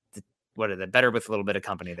 What are they? Better with a little bit of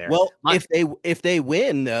company there. Well, if they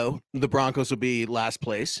win though, the Broncos will be last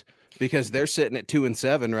place because they're sitting at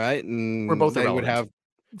 2-7, right? And we're both they would have.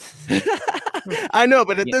 I know,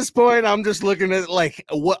 but at this point, I'm just looking at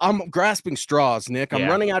what I'm grasping straws, Nick. I'm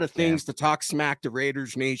running out of things to talk smack to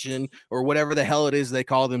Raiders Nation or whatever the hell it is they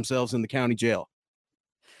call themselves in the county jail.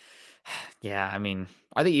 Yeah, I mean,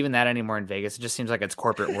 Are they even that anymore in Vegas? It just seems like it's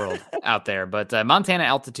corporate world out there. But Montana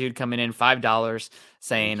Altitude coming in $5,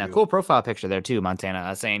 saying a cool profile picture there too.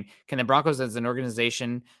 Montana saying, can the Broncos as an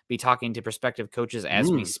organization be talking to prospective coaches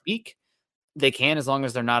as we speak? They can, as long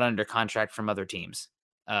as they're not under contract from other teams.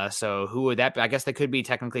 So who would that be? I guess they could be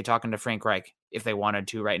technically talking to Frank Reich if they wanted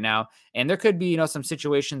to right now. And there could be, some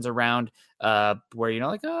situations around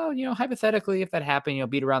where, hypothetically, if that happened,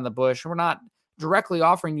 beat around the bush. We're not directly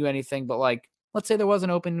offering you anything, but let's say there was an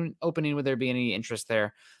opening, would there be any interest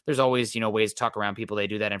there? There's always, ways to talk around people. They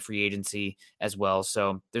do that in free agency as well.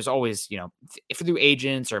 So there's always, if through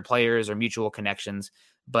agents or players or mutual connections,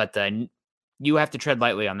 but you have to tread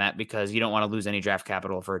lightly on that because you don't want to lose any draft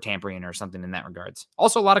capital for tampering or something in that regards.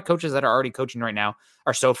 Also, a lot of coaches that are already coaching right now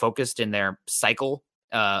are so focused in their cycle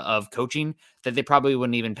of coaching that they probably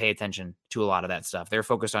wouldn't even pay attention to a lot of that stuff. They're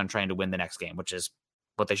focused on trying to win the next game, which is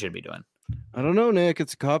what they should be doing. I don't know, Nick.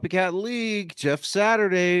 It's a copycat league. Jeff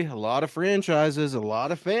Saturday, a lot of franchises, a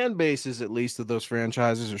lot of fan bases, at least of those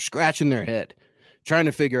franchises, are scratching their head, trying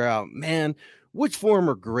to figure out, man, which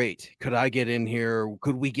former great could I get in here?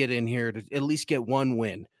 Could we get in here to at least get one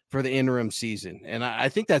win for the interim season? And I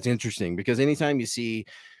think that's interesting because anytime you see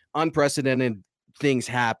unprecedented things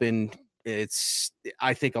happen,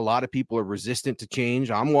 I think a lot of people are resistant to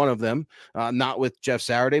change. I'm one of them, not with Jeff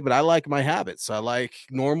Saturday, but I like my habits. I like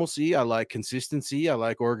normalcy. I like consistency. I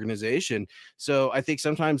like organization. So I think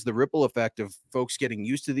sometimes the ripple effect of folks getting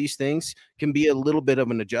used to these things can be a little bit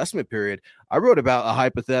of an adjustment period. I wrote about a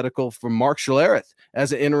hypothetical from Mark Schlereth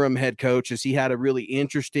as an interim head coach, as he had a really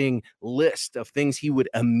interesting list of things he would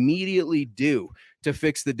immediately do to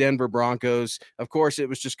fix the Denver Broncos. Of course, it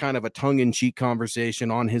was just kind of a tongue-in-cheek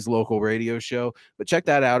conversation on his local radio show, but check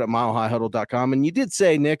that out at milehighhuddle.com. And you did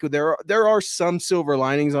say, Nick, there are some silver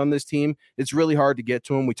linings on this team. It's really hard to get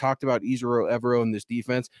to them. We talked about Israel Evero in this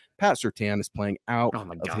defense. Pat Surtain is playing out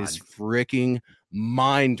of his freaking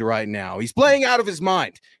mind right now. He's playing out of his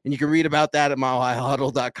mind. And you can read about that at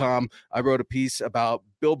milehighhuddle.com. I wrote a piece about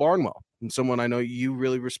Bill Barnwell, and someone I know you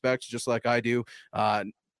really respect, just like I do,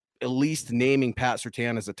 at least naming Pat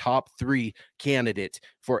Surtain as a top 3 candidate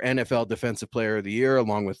for NFL Defensive Player of the Year,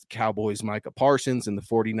 along with Cowboys' Micah Parsons and the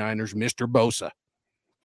 49ers' Mr. Bosa.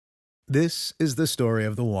 This is the story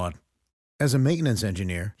of the one. As a maintenance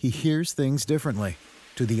engineer, he hears things differently.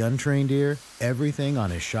 To the untrained ear, everything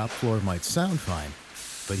on his shop floor might sound fine,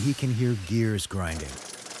 but he can hear gears grinding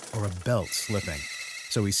or a belt slipping.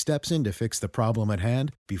 So he steps in to fix the problem at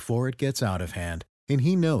hand before it gets out of hand. And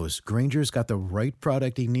he knows Grainger's got the right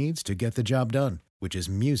product he needs to get the job done, which is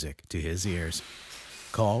music to his ears.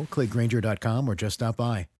 Call, click Grainger.com, or just stop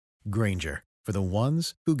by. Grainger, for the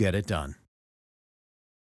ones who get it done.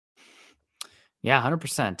 Yeah,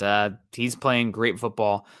 100%. He's playing great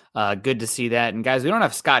football. Good to see that. And guys, we don't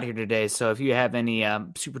have Scott here today, so if you have any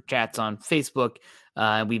super chats on Facebook,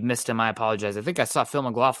 we've missed him. I apologize. I think I saw Phil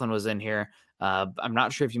McLaughlin was in here. I'm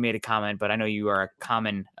not sure if you made a comment, but I know you are a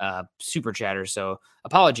common super chatter, so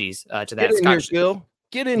apologies to that. Get in here, Phil.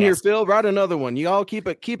 Get in here, Phil. Write another one. You all keep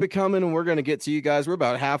it coming, and we're going to get to you guys. We're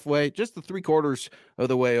about halfway, just the 3/4 of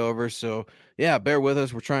the way over. So, yeah, bear with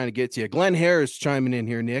us. We're trying to get to you. Glenn Harris chiming in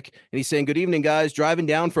here, Nick, and he's saying, good evening, guys. Driving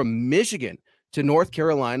down from Michigan to North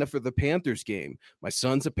Carolina for the Panthers game. My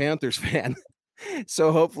son's a Panthers fan,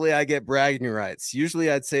 so hopefully I get bragging rights.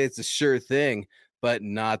 Usually I'd say it's a sure thing, but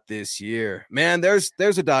not this year. Man, there's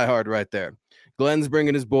a diehard right there. Glenn's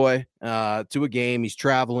bringing his boy to a game. He's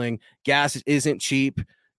traveling. Gas isn't cheap.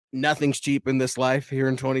 Nothing's cheap in this life here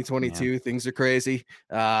in 2022. Yeah. Things are crazy.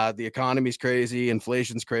 The economy's crazy.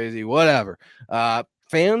 Inflation's crazy. Whatever.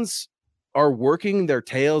 Fans are working their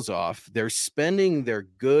tails off. They're spending their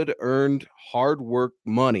good earned hard work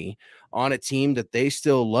money on a team that they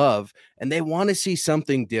still love, and they want to see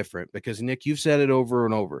something different because, Nick, you've said it over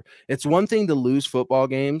and over. It's one thing to lose football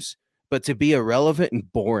games, but to be irrelevant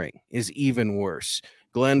and boring is even worse.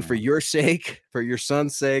 Glenn, for your sake, for your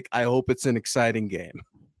son's sake, I hope it's an exciting game.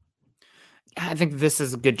 I think this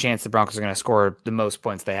is a good chance the Broncos are going to score the most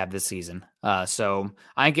points they have this season. So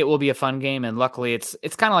I think it will be a fun game, and luckily it's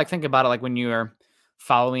kind of like, think about it like when you are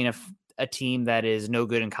following a team that is no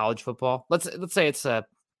good in college football. Let's say it's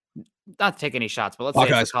not to take any shots, but let's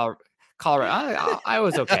say it's Colorado. I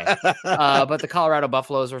was okay. But the Colorado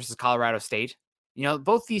Buffaloes versus Colorado State,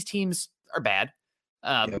 both these teams are bad,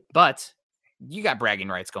 but you got bragging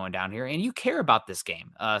rights going down here and you care about this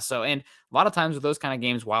game. And a lot of times with those kind of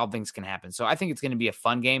games, wild things can happen. So I think it's going to be a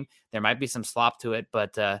fun game. There might be some slop to it,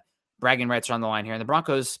 but bragging rights are on the line here. And the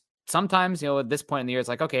Broncos, sometimes, at this point in the year, it's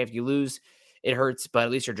like, okay, if you lose, it hurts, but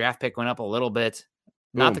at least your draft pick went up a little bit.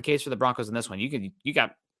 Not the case for the Broncos in this one. You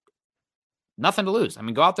got nothing to lose. I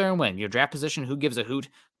mean, go out there and win. Your draft position, who gives a hoot?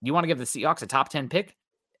 You want to give the Seahawks a top 10 pick?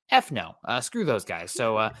 F no. Screw those guys.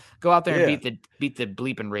 So go out there and beat the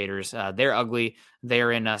bleeping Raiders. They're ugly.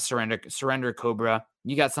 They're in surrender Cobra.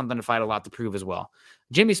 You got something to fight a lot to prove as well.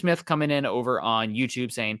 Jimmy Smith coming in over on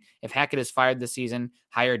YouTube saying, if Hackett is fired this season,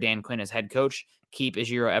 hire Dan Quinn as head coach, keep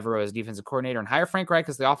Ejiro Evero as defensive coordinator, and hire Frank Reich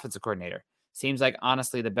as the offensive coordinator. Seems like,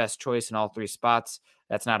 honestly, the best choice in all three spots.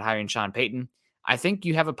 That's not hiring Sean Payton. I think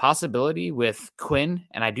you have a possibility with Quinn,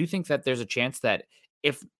 and I do think that there's a chance that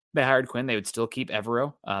if they hired Quinn, they would still keep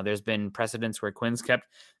Evero. There's been precedents where Quinn's kept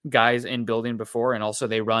guys in building before, and also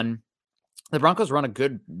the Broncos run a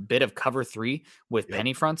good bit of cover 3 with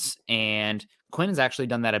penny fronts, and Quinn has actually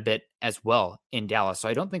done that a bit as well in Dallas. So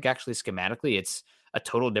I don't think actually schematically it's a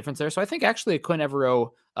total difference there. So I think actually a Quinn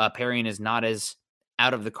Evero pairing is not as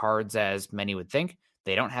out of the cards as many would think.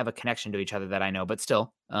 They don't have a connection to each other that I know, but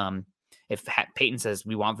still, if Peyton says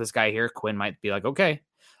we want this guy here, Quinn might be like, okay.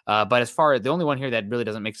 But as far as the only one here that really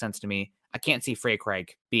doesn't make sense to me, I can't see Frank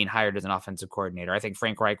Reich being hired as an offensive coordinator. I think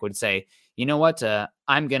Frank Reich would say, you know what,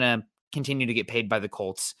 I'm going to continue to get paid by the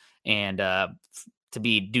Colts and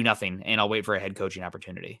do nothing, and I'll wait for a head coaching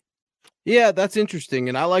opportunity. Yeah, that's interesting.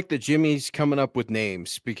 And I like that Jimmy's coming up with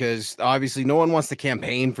names because obviously no one wants to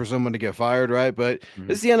campaign for someone to get fired, right? But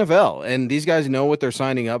it's the NFL, and these guys know what they're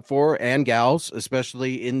signing up for, and gals,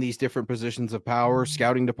 especially in these different positions of power,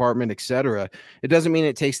 scouting department, etc. It doesn't mean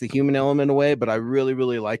it takes the human element away, but I really,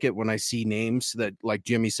 really like it when I see names that, like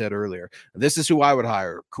Jimmy said earlier, this is who I would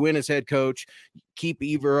hire. Quinn as head coach, keep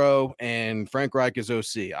Evero, and Frank Reich as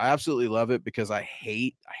OC. I absolutely love it because I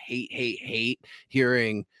hate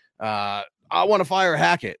hearing I want to fire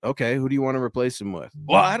Hackett. Okay, who do you want to replace him with?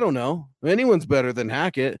 Well, I don't know. Anyone's better than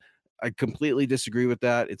Hackett. I completely disagree with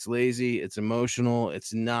that. It's lazy. It's emotional.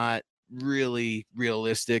 It's not really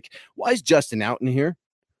realistic. Why is Justin out in here?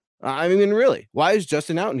 I mean, really, why is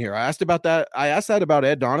Justin out in here? I asked about that. I asked that about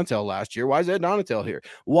Ed Donatel last year. Why is Ed Donatel here?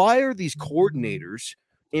 Why are these coordinators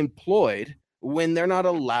employed when they're not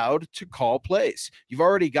allowed to call plays? You've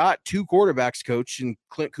already got 2 quarterbacks coach in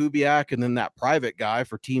Clint Kubiak and then that private guy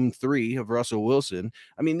for team 3 of Russell Wilson.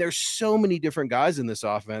 I mean, there's so many different guys in this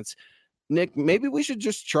offense. Nick, maybe we should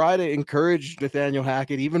just try to encourage Nathaniel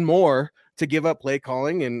Hackett even more to give up play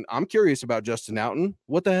calling. And I'm curious about Justin Outten.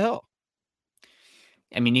 What the hell?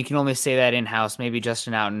 I mean, you can only say that in-house. Maybe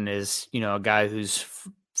Justin Outten is, a guy who's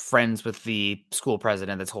friends with the school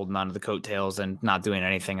president that's holding on to the coattails and not doing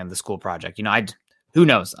anything in the school project. Who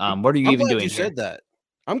knows? What are you even doing? Said that.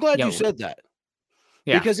 I'm glad you said that.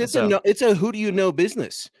 Yeah, because it's a who do you know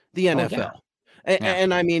business, the NFL.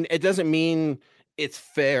 And I mean, it doesn't mean it's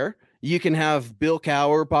fair. You can have Bill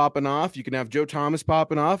Cowher popping off. You can have Joe Thomas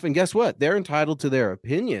popping off. And guess what? They're entitled to their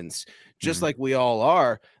opinions, just like we all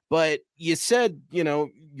are. But you said,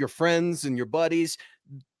 your friends and your buddies,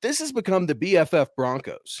 this has become the BFF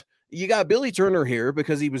Broncos. You got Billy Turner here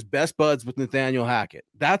because he was best buds with Nathaniel Hackett.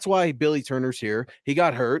 That's why Billy Turner's here. He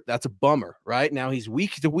got hurt. That's a bummer, right? Now he's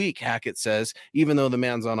week to week, Hackett says, even though the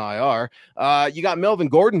man's on IR. You got Melvin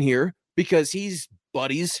Gordon here because he's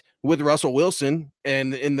buddies with Russell Wilson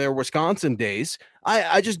and in their Wisconsin days.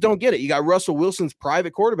 I just don't get it. You got Russell Wilson's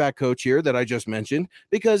private quarterback coach here that I just mentioned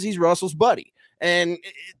because he's Russell's buddy. And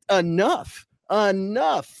enough.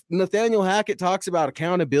 Nathaniel Hackett talks about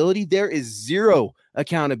accountability. There is zero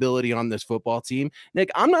accountability on this football team. Nick,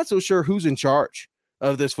 I'm not so sure who's in charge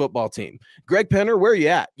of this football team. Greg Penner, where are you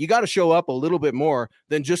at? You got to show up a little bit more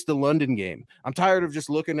than just the London game. I'm tired of just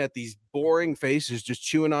looking at these boring faces, just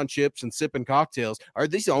chewing on chips and sipping cocktails. Are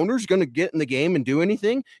these owners going to get in the game and do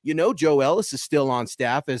anything? Joe Ellis is still on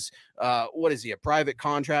staff as, a private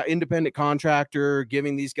independent contractor,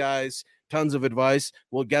 giving these guys tons of advice.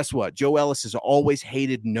 Well, guess what? Joe Ellis has always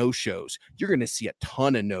hated no-shows. You're going to see a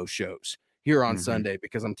ton of no-shows here on Sunday,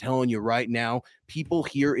 because I'm telling you right now, people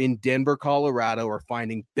here in Denver, Colorado are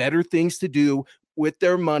finding better things to do with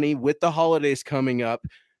their money, with the holidays coming up,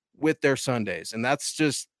 with their Sundays. And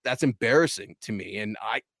that's embarrassing to me. And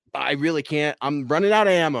I really can't. I'm running out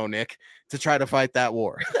of ammo, Nick, to try to fight that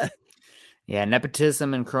war. Yeah,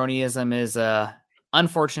 nepotism and cronyism is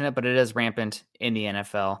unfortunate, but it is rampant in the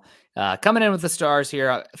NFL. Coming in with the stars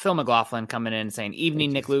here, Phil McLaughlin coming in saying,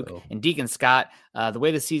 evening, Nick, Luke, and Deacon Scott. The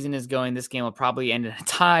way the season is going, this game will probably end in a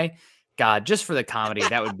tie. God, just for the comedy,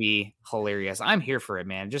 that would be hilarious. I'm here for it,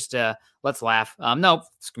 man. Just let's laugh. No,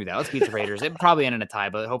 screw that. Let's beat the Raiders. It probably end in a tie,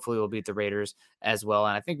 but hopefully we'll beat the Raiders as well.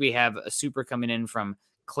 And I think we have a super coming in from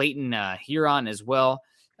Clayton Huron as well.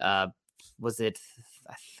 Was it?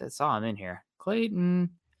 I saw him in here.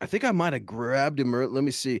 Clayton. I think I might have grabbed him. Let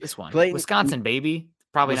me see. This one. Clayton. Wisconsin, baby.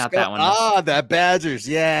 Probably not that one. That Badgers.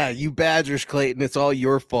 Yeah, you Badgers, Clayton. It's all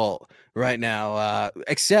your fault right now.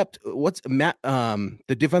 Except what's Matt?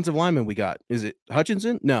 The defensive lineman we got. Is it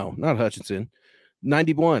Hutchinson? No, not Hutchinson.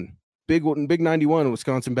 91. Big 91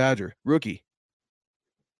 Wisconsin Badger rookie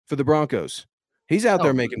for the Broncos. He's out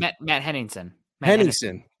there making Matt Henningsen.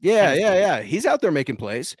 Henningsen. Yeah. He's out there making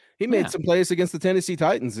plays. He made some plays against the Tennessee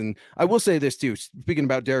Titans. And I will say this too, speaking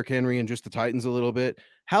about Derrick Henry and just the Titans a little bit,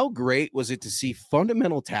 how great was it to see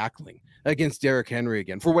fundamental tackling against Derrick Henry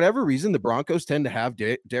again? For whatever reason, the Broncos tend to have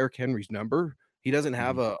Derrick Henry's number. He doesn't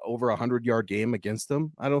have a over 100-yard game against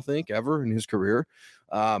them, I don't think, ever in his career.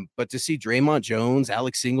 But to see Draymond Jones,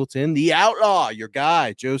 Alex Singleton, the outlaw, your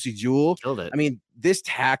guy, Josie Jewell. Killed it. I mean, this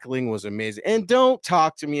tackling was amazing. And don't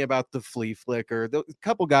talk to me about the flea flicker. A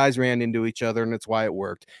couple guys ran into each other, and that's why it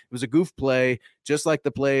worked. It was a goof play, just like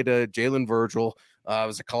the play to Jalen Virgil. It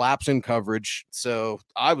was a collapse in coverage. So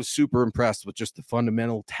I was super impressed with just the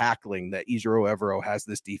fundamental tackling that Ejiro Evero has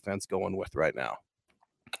this defense going with right now.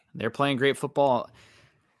 They're playing great football.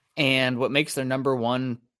 And what makes their number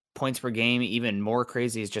one points per game even more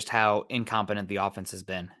crazy is just how incompetent the offense has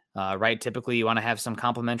been. Right? Typically, you want to have some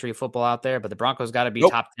complimentary football out there, but the Broncos got to be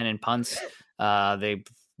top 10 in punts. They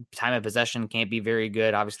time of possession can't be very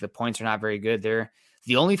good. Obviously, the points are not very good. They're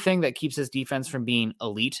the only thing that keeps this defense from being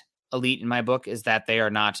elite in my book is that they are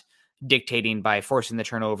not dictating by forcing the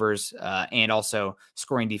turnovers and also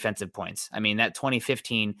scoring defensive points. I mean, that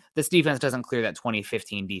 2015, this defense doesn't clear that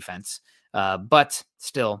 2015 defense, but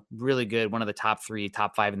still really good. One of the top 3,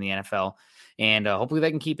 top 5 in the NFL. And hopefully they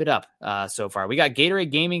can keep it up so far. We got Gatorade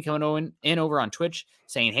Gaming coming in over on Twitch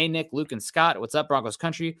saying, hey, Nick, Luke, and Scott, what's up, Broncos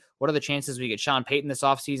country? What are the chances we get Sean Payton this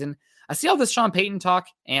offseason? I see all this Sean Payton talk,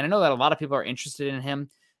 and I know that a lot of people are interested in him,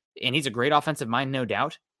 and he's a great offensive mind, no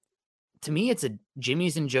doubt. To me, it's a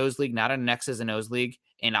Jimmy's and Joe's league, not an X's and O's league,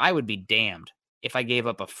 and I would be damned if I gave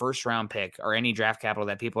up a first-round pick or any draft capital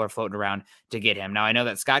that people are floating around to get him. Now, I know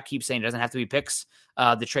that Scott keeps saying it doesn't have to be picks.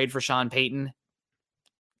 The trade for Sean Payton,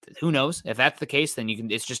 who knows? If that's the case, then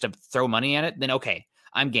it's just to throw money at it, then okay,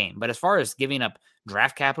 I'm game. But as far as giving up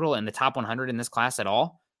draft capital in the top 100 in this class at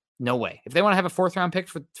all, no way. If they want to have a 4th-round pick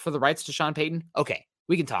for the rights to Sean Payton, okay,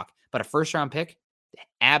 we can talk. But a first-round pick,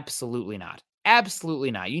 absolutely not.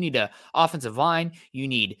 Absolutely not. You need an offensive line. You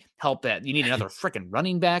need help you need another freaking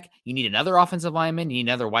running back. You need another offensive lineman. You need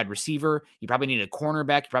another wide receiver. You probably need a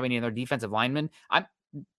cornerback. You probably need another defensive lineman. I'm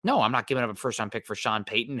not giving up a first-round pick for Sean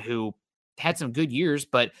Payton, who had some good years,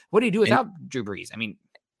 but what do you do without Drew Brees? I mean,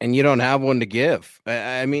 and you don't have one to give.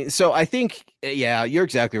 I mean, so I think, yeah, you're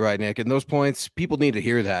exactly right, Nick. And those points, people need to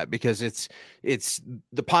hear that because it's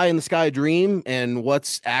the pie in the sky dream and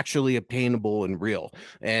what's actually obtainable and real.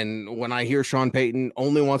 And when I hear Sean Payton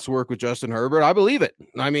only wants to work with Justin Herbert, I believe it.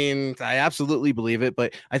 I mean, I absolutely believe it.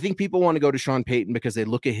 But I think people want to go to Sean Payton because they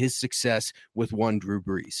look at his success with one Drew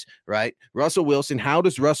Brees, right? Russell Wilson. How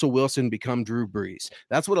does Russell Wilson become Drew Brees?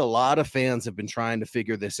 That's what a lot of fans have been trying to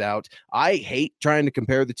figure this out. I hate trying to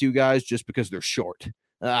compare the two guys just because they're short.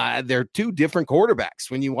 They're two different quarterbacks.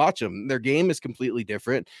 When you watch them, their game is completely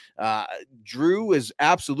different. Drew is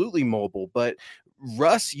absolutely mobile, but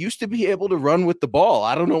Russ used to be able to run with the ball.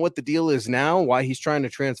 I don't know what the deal is now, why he's trying to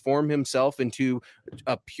transform himself into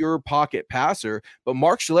a pure pocket passer. But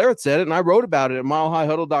Mark Schlereth said it, and I wrote about it at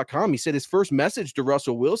milehighhuddle.com. He said his first message to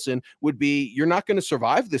Russell Wilson would be, you're not going to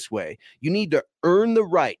survive this way. You need to earn the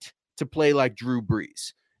right to play like Drew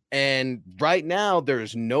Brees. And right now,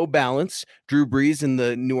 there's no balance. Drew Brees and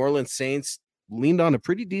the New Orleans Saints leaned on a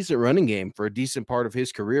pretty decent running game for a decent part of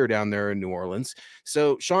his career down there in New Orleans.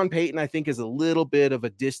 So Sean Payton, I think, is a little bit of a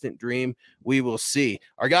distant dream. We will see.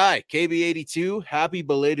 Our guy, KB82, happy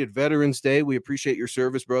belated Veterans Day. We appreciate your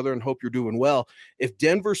service, brother, and hope you're doing well. If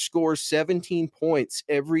Denver scores 17 points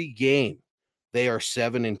every game, they are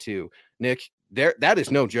 7-2. Nick, that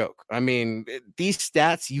is no joke. I mean, these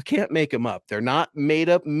stats, you can't make them up. They're not made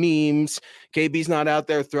up memes. KB's not out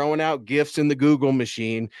there throwing out gifts in the Google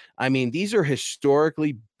machine. I mean, these are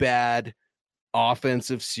historically bad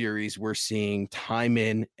offensive series we're seeing time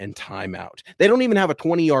in and time out. They don't even have a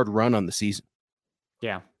 20-yard run on the season.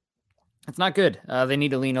 Yeah. It's not good. They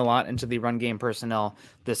need to lean a lot into the run game personnel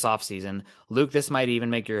this offseason. Luke, this might even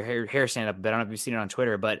make your hair stand up a bit. I don't know if you've seen it on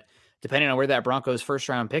Twitter, but depending on where that Broncos first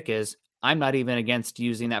round pick is, I'm not even against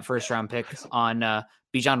using that first round pick on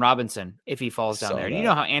Bijan Robinson if he falls down there. You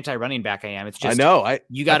know how anti-running back I am. It's just, I know. I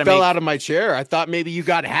fell out of my chair. I thought maybe you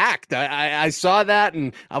got hacked. I saw that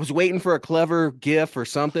and I was waiting for a clever GIF or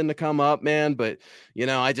something to come up, man. But you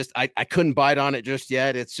know, I couldn't bite on it just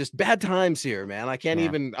yet. It's just bad times here, man. I can't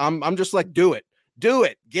even. I'm just like, do it,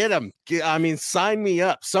 get him. I mean, sign me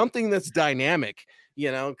up. Something that's dynamic.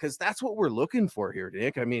 because that's what we're looking for here,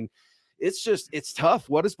 Nick. I mean, it's tough.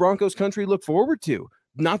 What does Broncos country look forward to?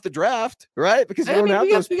 Not the draft, right? Because you don't have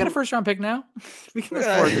those. We got a first round pick now. We can look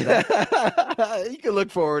forward to that. You can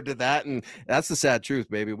look forward to that. And that's the sad truth,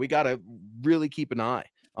 baby. We got to really keep an eye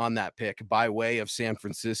on that pick by way of San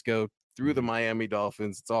Francisco through the Miami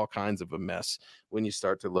Dolphins. It's all kinds of a mess when you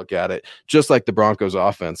start to look at it. Just like the Broncos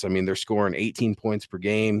offense. I mean, they're scoring 18 points per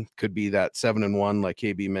game. Could be that 7-1, like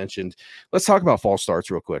KB mentioned. Let's talk about false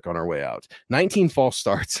starts real quick on our way out. 19 false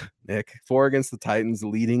starts, Nick. 4 against the Titans,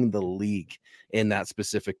 leading the league in that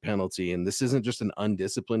specific penalty. And this isn't just an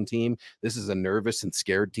undisciplined team. This is a nervous and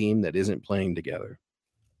scared team that isn't playing together.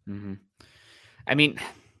 Mm-hmm. I mean,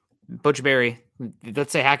 Butch Berry,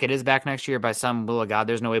 let's say Hackett is back next year. By some will of God,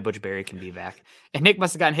 there's no way Butch Berry can be back. And Nick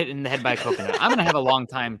must have gotten hit in the head by a coconut. I'm going to have a long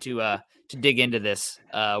time to dig into this,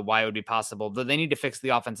 why it would be possible. But they need to fix the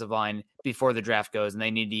offensive line before the draft goes, and they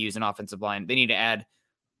need to use an offensive line. They need to add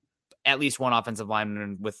at least one offensive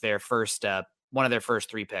lineman with their first one of their first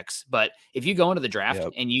 3 picks. But if you go into the draft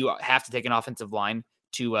and you have to take an offensive line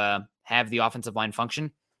to have the offensive line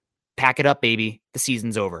function, pack it up, baby. The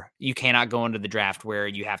season's over. You cannot go into the draft where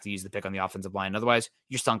you have to use the pick on the offensive line. Otherwise,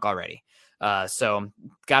 you're sunk already. So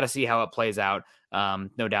got to see how it plays out.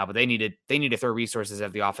 No doubt, but they need to throw resources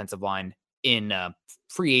at the offensive line in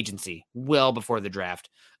free agency well before the draft.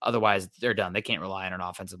 Otherwise, they're done. They can't rely on an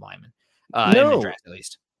offensive lineman in the draft, at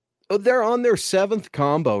least. They're on their 7th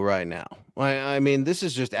combo right now. I mean, this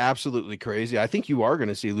is just absolutely crazy. I think you are going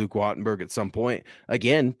to see Luke Wattenberg at some point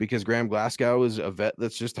again, because Graham Glasgow is a vet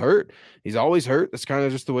that's just hurt. He's always hurt. That's kind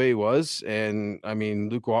of just the way he was. And I mean,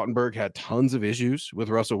 Luke Wattenberg had tons of issues with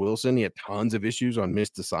Russell Wilson. He had tons of issues on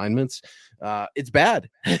missed assignments. It's bad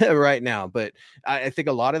right now, but I think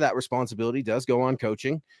a lot of that responsibility does go on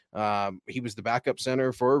coaching. He was the backup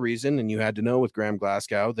center for a reason, and you had to know with Graham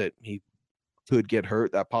Glasgow that he could get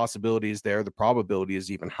hurt. That possibility is there. The probability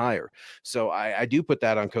is even higher. So I do put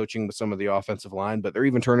that on coaching with some of the offensive line, but they're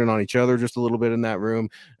even turning on each other just a little bit in that room,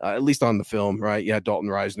 at least on the film, right? You had Dalton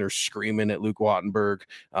Reisner screaming at Luke Wattenberg,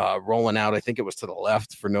 rolling out, I think it was to the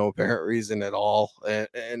left for no apparent reason at all.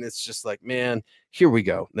 And it's just like, man, here we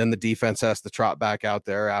go. Then the defense has to trot back out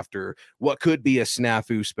there after what could be a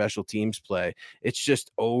snafu special teams play. It's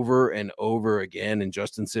just over and over again. And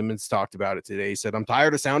Justin Simmons talked about it today. He said, I'm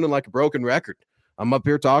tired of sounding like a broken record. I'm up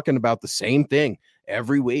here talking about the same thing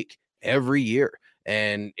every week, every year.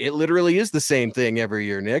 And it literally is the same thing every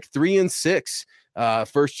year, Nick. 3-6.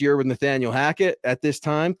 First year with Nathaniel Hackett at this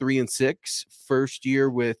time, 3-6. First year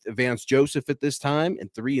with Vance Joseph at this time,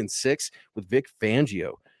 and 3-6 with Vic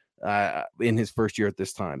Fangio in his first year at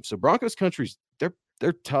this time. So Broncos country's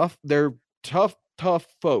they're tough. They're tough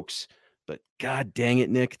folks. But God dang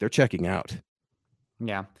it, Nick, they're checking out.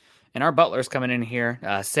 Yeah. And our Butler's coming in here,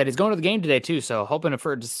 said he's going to the game today too. So hoping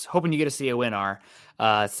you get to see a win.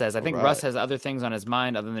 Says, I think Russ has other things on his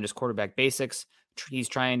mind other than just quarterback basics. He's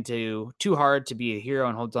trying too hard to be a hero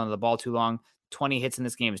and holds on to the ball too long. 20 hits in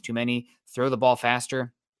this game is too many. Throw the ball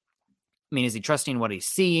faster. I mean, is he trusting what he's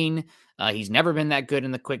seeing? He's never been that good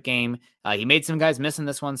in the quick game. He made some guys miss in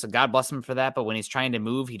this one, so God bless him for that. But when he's trying to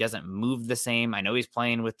move, he doesn't move the same. I know he's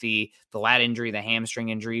playing with the lat injury, the hamstring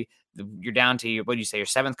injury. You're down to your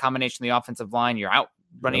 7th combination of the offensive line. You're out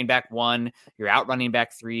running back 1. You're out running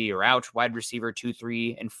back 3. You're out wide receiver 2,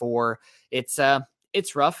 3, and 4.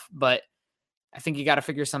 It's rough, but I think you got to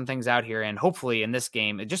figure some things out here. And hopefully in this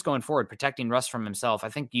game, just going forward, protecting Russ from himself, I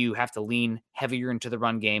think you have to lean heavier into the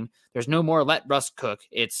run game. There's no more let Russ cook.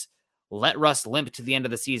 It's let Russ limp to the end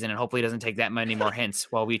of the season, and hopefully he doesn't take that many more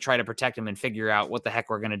hints while we try to protect him and figure out what the heck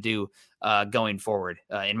we're going to do going forward,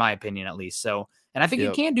 in my opinion, at least. So, and I think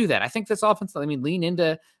you can do that. I think this offense, lean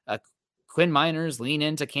into Quinn Miners, lean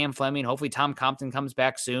into Cam Fleming. Hopefully Tom Compton comes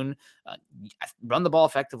back soon. Run the ball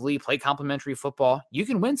effectively, play complementary football. You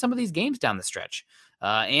can win some of these games down the stretch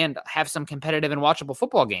and have some competitive and watchable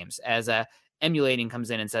football games, as Emulating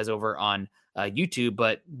comes in and says over on YouTube.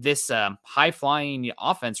 But this high-flying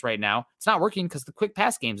offense right now, it's not working because the quick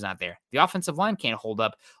pass game's not there. The offensive line can't hold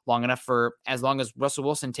up long enough for as long as Russell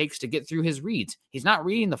Wilson takes to get through his reads. He's not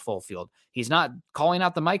reading the full field. He's not calling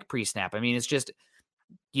out the mic pre-snap. I mean, it's just,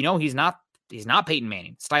 he's not Peyton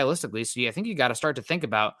Manning stylistically. So I think you got to start to think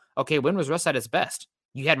about, okay, when was Russ at his best?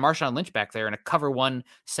 You had Marshawn Lynch back there in a cover 1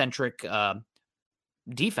 centric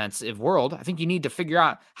defensive world. I think you need to figure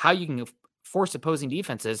out how you can force opposing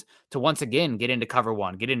defenses to once again get into cover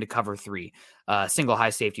 1, get into cover 3, single high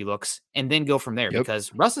safety looks, and then go from there.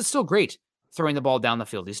 Because Russ is still great throwing the ball down the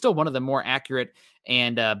field. He's still one of the more accurate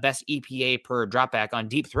and best EPA per dropback on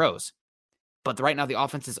deep throws. But right now the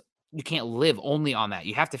offense is, you can't live only on that.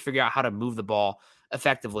 You have to figure out how to move the ball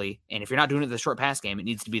effectively. And if you're not doing it the short pass game, it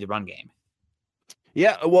needs to be the run game.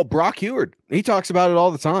 Yeah, well, Brock Heward, he talks about it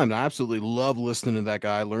all the time. I absolutely love listening to that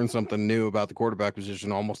guy. I learn something new about the quarterback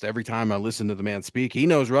position almost every time I listen to the man speak. He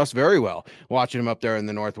knows Russ very well, watching him up there in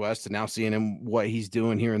the Northwest and now seeing him, what he's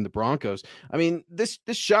doing here in the Broncos. I mean, this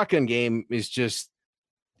shotgun game is just,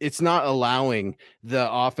 it's not allowing the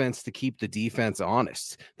offense to keep the defense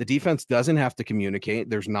honest. The defense doesn't have to communicate.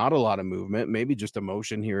 There's not a lot of movement, maybe just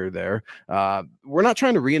emotion here or there. We're not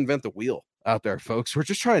trying to reinvent the wheel out there, folks. We're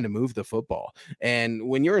just trying to move the football. And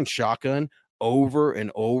when you're in shotgun over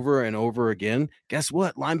and over and over again, guess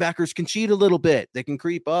what? Linebackers can cheat a little bit. They can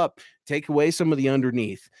creep up, take away some of the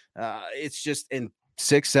underneath. It's just in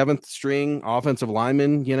 6th, 7th string offensive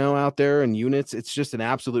linemen, out there and units. It's just an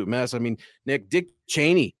absolute mess. I mean, Dick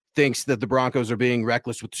Cheney thinks that the Broncos are being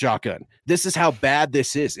reckless with shotgun. This is how bad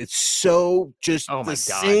this is. It's so just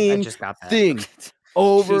same thing.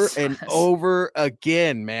 Over and over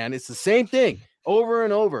again, man. It's the same thing over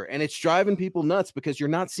and over. And it's driving people nuts because you're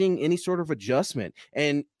not seeing any sort of adjustment.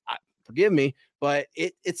 And forgive me, but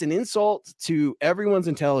it's an insult to everyone's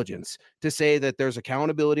intelligence to say that there's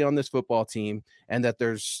accountability on this football team and that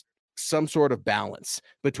there's some sort of balance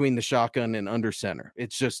between the shotgun and under center.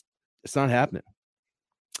 It's not happening.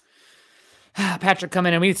 Patrick, come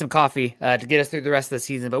in and we need some coffee to get us through the rest of the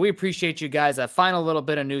season, but we appreciate you guys. A final little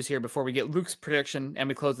bit of news here before we get Luke's prediction and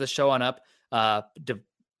we close this show on up.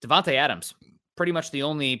 Davante Adams, pretty much the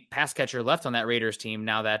only pass catcher left on that Raiders team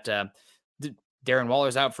now that Darren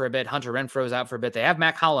Waller's out for a bit, Hunter Renfro's out for a bit. They have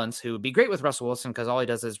Mac Hollins, who would be great with Russell Wilson because all he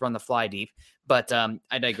does is run the fly deep. But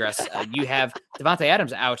I digress. You have Davante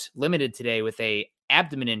Adams out limited today with a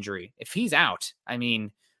abdomen injury. If he's out, I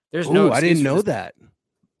mean, there's no excuse. I didn't know that.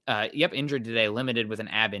 Injured today, limited with an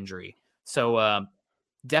ab injury. So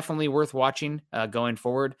definitely worth watching going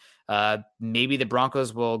forward. Maybe the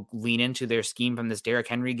Broncos will lean into their scheme from this Derrick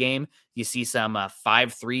Henry game. You see some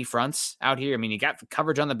 5-3 fronts out here. I mean, you got the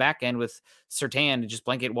coverage on the back end with Surtain to just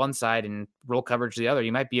blanket one side and roll coverage the other.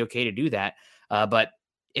 You might be okay to do that. But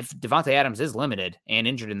if Davante Adams is limited and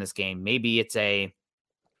injured in this game, maybe it's a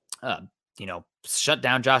shut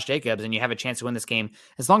down Josh Jacobs and you have a chance to win this game.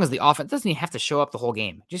 As long as the offense doesn't even have to show up the whole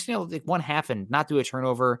game, just, like one half and not do a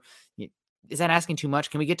turnover. Is that asking too much?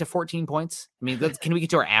 Can we get to 14 points? I mean, can we get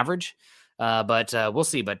to our average? But we'll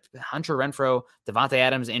see. But Hunter Renfrow, Davante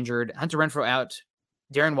Adams injured, Hunter Renfrow out,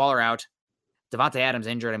 Darren Waller out, Davante Adams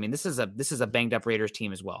injured. I mean, this is a banged up Raiders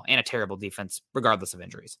team as well, and a terrible defense, regardless of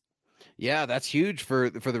injuries. Yeah, that's huge for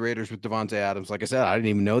the Raiders with Davante Adams. Like I said, I didn't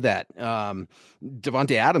even know that.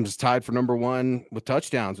 Davante Adams is tied for number 1 with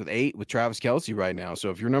touchdowns with 8 with Travis Kelce right now. So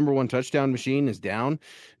if your number 1 touchdown machine is down,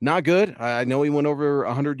 not good. I know he went over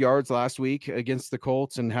 100 yards last week against the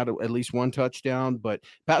Colts and had at least 1 touchdown, but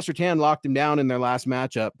Pat Surtain locked him down in their last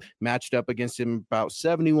matchup, matched up against him about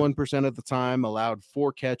 71% of the time, allowed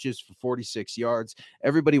 4 catches for 46 yards.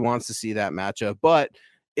 Everybody wants to see that matchup, but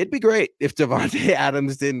it'd be great if Davante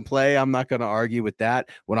Adams didn't play. I'm not going to argue with that.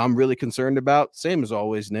 What I'm really concerned about, same as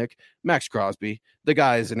always, Nick, Max Crosby. The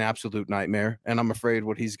guy is an absolute nightmare, and I'm afraid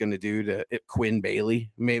what he's going to do to Quinn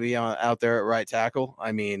Bailey maybe out there at right tackle.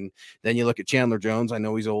 I mean, then you look at Chandler Jones. I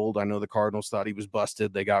know he's old. I know the Cardinals thought he was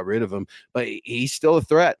busted. They got rid of him, but he's still a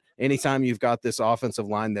threat. Anytime you've got this offensive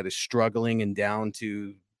line that is struggling and down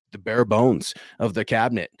to the bare bones of the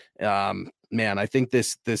cabinet, man, I think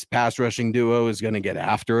this pass rushing duo is going to get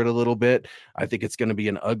after it a little bit. I think it's going to be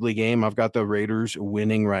an ugly game. I've got the Raiders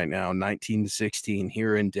winning right now, 19-16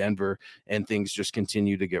 here in Denver, and things just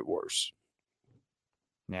continue to get worse.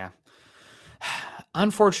 Yeah.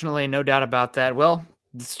 Unfortunately, no doubt about that. Well,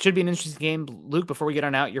 this should be an interesting game. Luke, before we get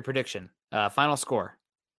on out, your prediction, final score.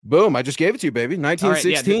 Boom. I just gave it to you, baby.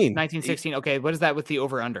 19-16. 19-16. Okay. What is that with the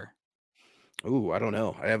over under? Ooh, I don't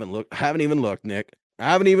know. I haven't even looked, Nick. I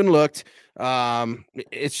haven't even looked.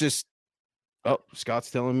 It's just, Scott's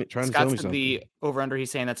to tell me something. The over under,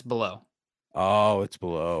 he's saying that's below. Oh, it's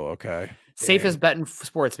below. Okay. Safest bet in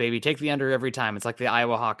sports, baby. Take the under every time. It's like the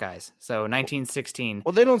Iowa Hawkeyes. So 19-16.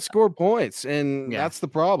 Well, they don't score points, and that's the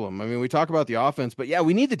problem. I mean, we talk about the offense, but yeah,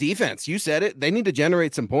 we need the defense. You said it. They need to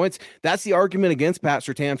generate some points. That's the argument against Pat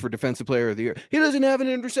Surtain for Defensive Player of the Year. He doesn't have an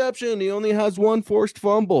interception. He only has 1 forced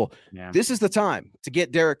fumble. Yeah. This is the time to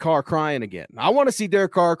get Derek Carr crying again. I want to see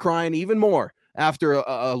Derek Carr crying even more after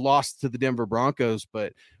a loss to the Denver Broncos.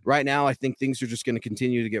 But right now, I think things are just going to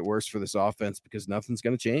continue to get worse for this offense because nothing's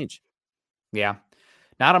going to change. Yeah.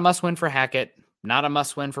 Not a must win for Hackett. Not a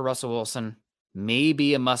must win for Russell Wilson.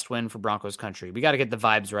 Maybe a must win for Broncos country. We got to get the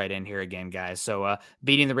vibes right in here again, guys. So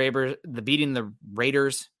beating the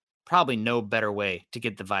Raiders probably no better way to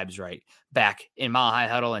get the vibes right back in Mile High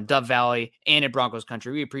Huddle and Dove Valley and in Broncos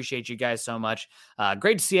country. We appreciate you guys so much.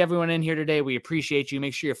 Great to see everyone in here today. We appreciate you.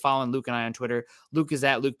 Make sure you're following Luke and I on Twitter. Luke is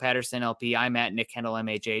at Luke Patterson LP. I'm at Nick Kendall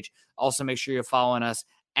MHH. Also, make sure you're following us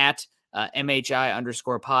at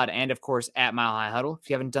MHI_pod and of course at Mile High Huddle. If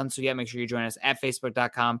you haven't done so yet, make sure you join us at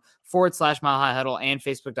Facebook.com/Mile High Huddle and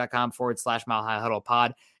Facebook.com/Mile High Huddle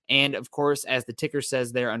pod. And of course, as the ticker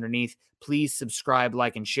says there underneath, please subscribe,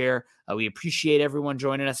 like, and share. We appreciate everyone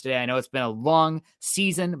joining us today. I know it's been a long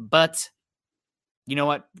season, but you know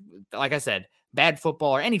what? Like I said, bad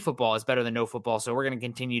football or any football is better than no football. So we're going to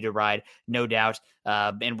continue to ride, no doubt.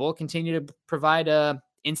 And we'll continue to provide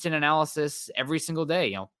instant analysis every single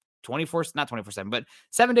day, not 24/7, but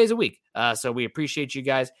 7 days a week. So we appreciate you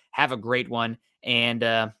guys. Have a great one. And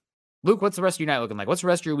Luke, what's the rest of your night looking like? What's the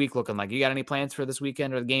rest of your week looking like? You got any plans for this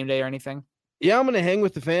weekend or the game day or anything? Yeah, I'm going to hang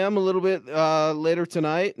with the fam a little bit later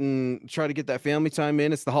tonight and try to get that family time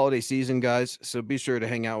in. It's the holiday season, guys, so be sure to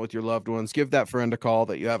hang out with your loved ones. Give that friend a call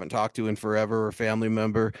that you haven't talked to in forever, or family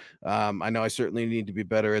member. I know I certainly need to be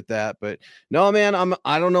better at that, but no, man,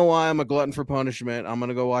 I don't know why I'm a glutton for punishment. I'm going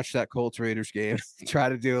to go watch that Colts Raiders game, try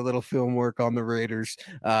to do a little film work on the Raiders.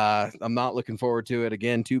 I'm not looking forward to it.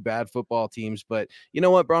 Again, two bad football teams, but you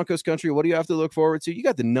know what, Broncos country, what do you have to look forward to? You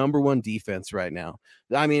got the #1 defense right now.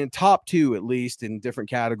 I mean, top 2 at least in different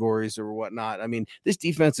categories or whatnot. I mean, this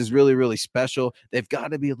defense is really, really special. They've got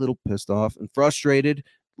to be a little pissed off and frustrated.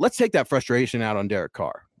 Let's take that frustration out on Derek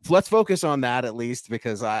Carr. Let's focus on that at least,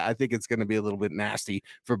 because I think it's going to be a little bit nasty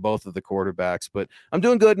for both of the quarterbacks. But I'm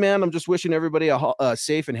doing good, man. I'm just wishing everybody a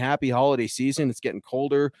safe and happy holiday season. It's getting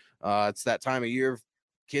colder. It's that time of year.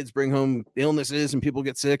 Kids bring home illnesses and people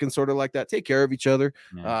get sick and sort of like that. Take care of each other.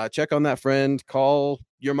 Yeah. Check on that friend. Call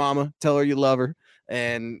your mama. Tell her you love her.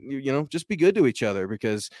 And, just be good to each other,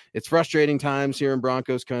 because it's frustrating times here in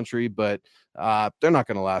Broncos country, but they're not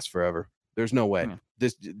going to last forever. There's no way. Yeah.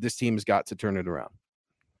 This team has got to turn it around.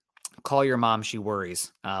 Call your mom. She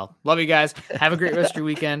worries. Love you guys. Have a great rest of your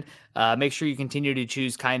weekend. Make sure you continue to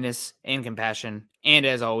choose kindness and compassion. And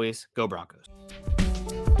as always, go Broncos.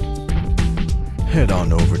 Head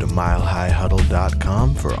on over to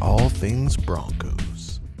milehighhuddle.com for all things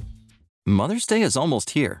Broncos. Mother's Day is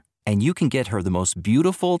almost here, and you can get her the most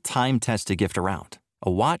beautiful time-tested gift around,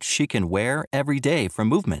 a watch she can wear every day from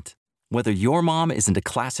Movement. Whether your mom is into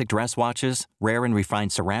classic dress watches, rare and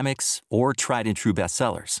refined ceramics, or tried-and-true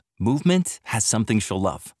bestsellers, Movement has something she'll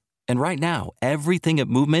love. And right now, everything at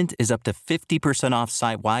Movement is up to 50% off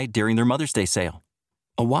site-wide during their Mother's Day sale.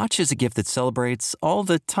 A watch is a gift that celebrates all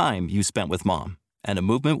the time you spent with mom, and a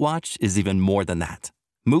Movement watch is even more than that.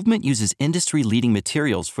 Movement uses industry-leading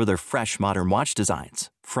materials for their fresh, modern watch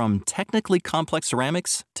designs, from technically complex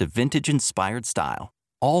ceramics to vintage-inspired style,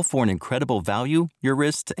 all for an incredible value your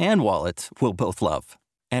wrist and wallet will both love.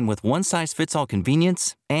 And with one-size-fits-all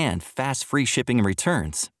convenience and fast free shipping and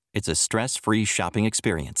returns, it's a stress-free shopping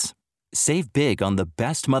experience. Save big on the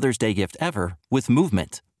best Mother's Day gift ever with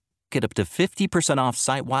Movement. Get up to 50% off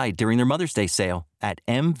site-wide during their Mother's Day sale at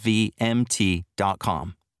MVMT.com.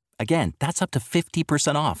 Again, that's up to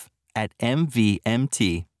 50% off at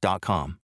MVMT.com.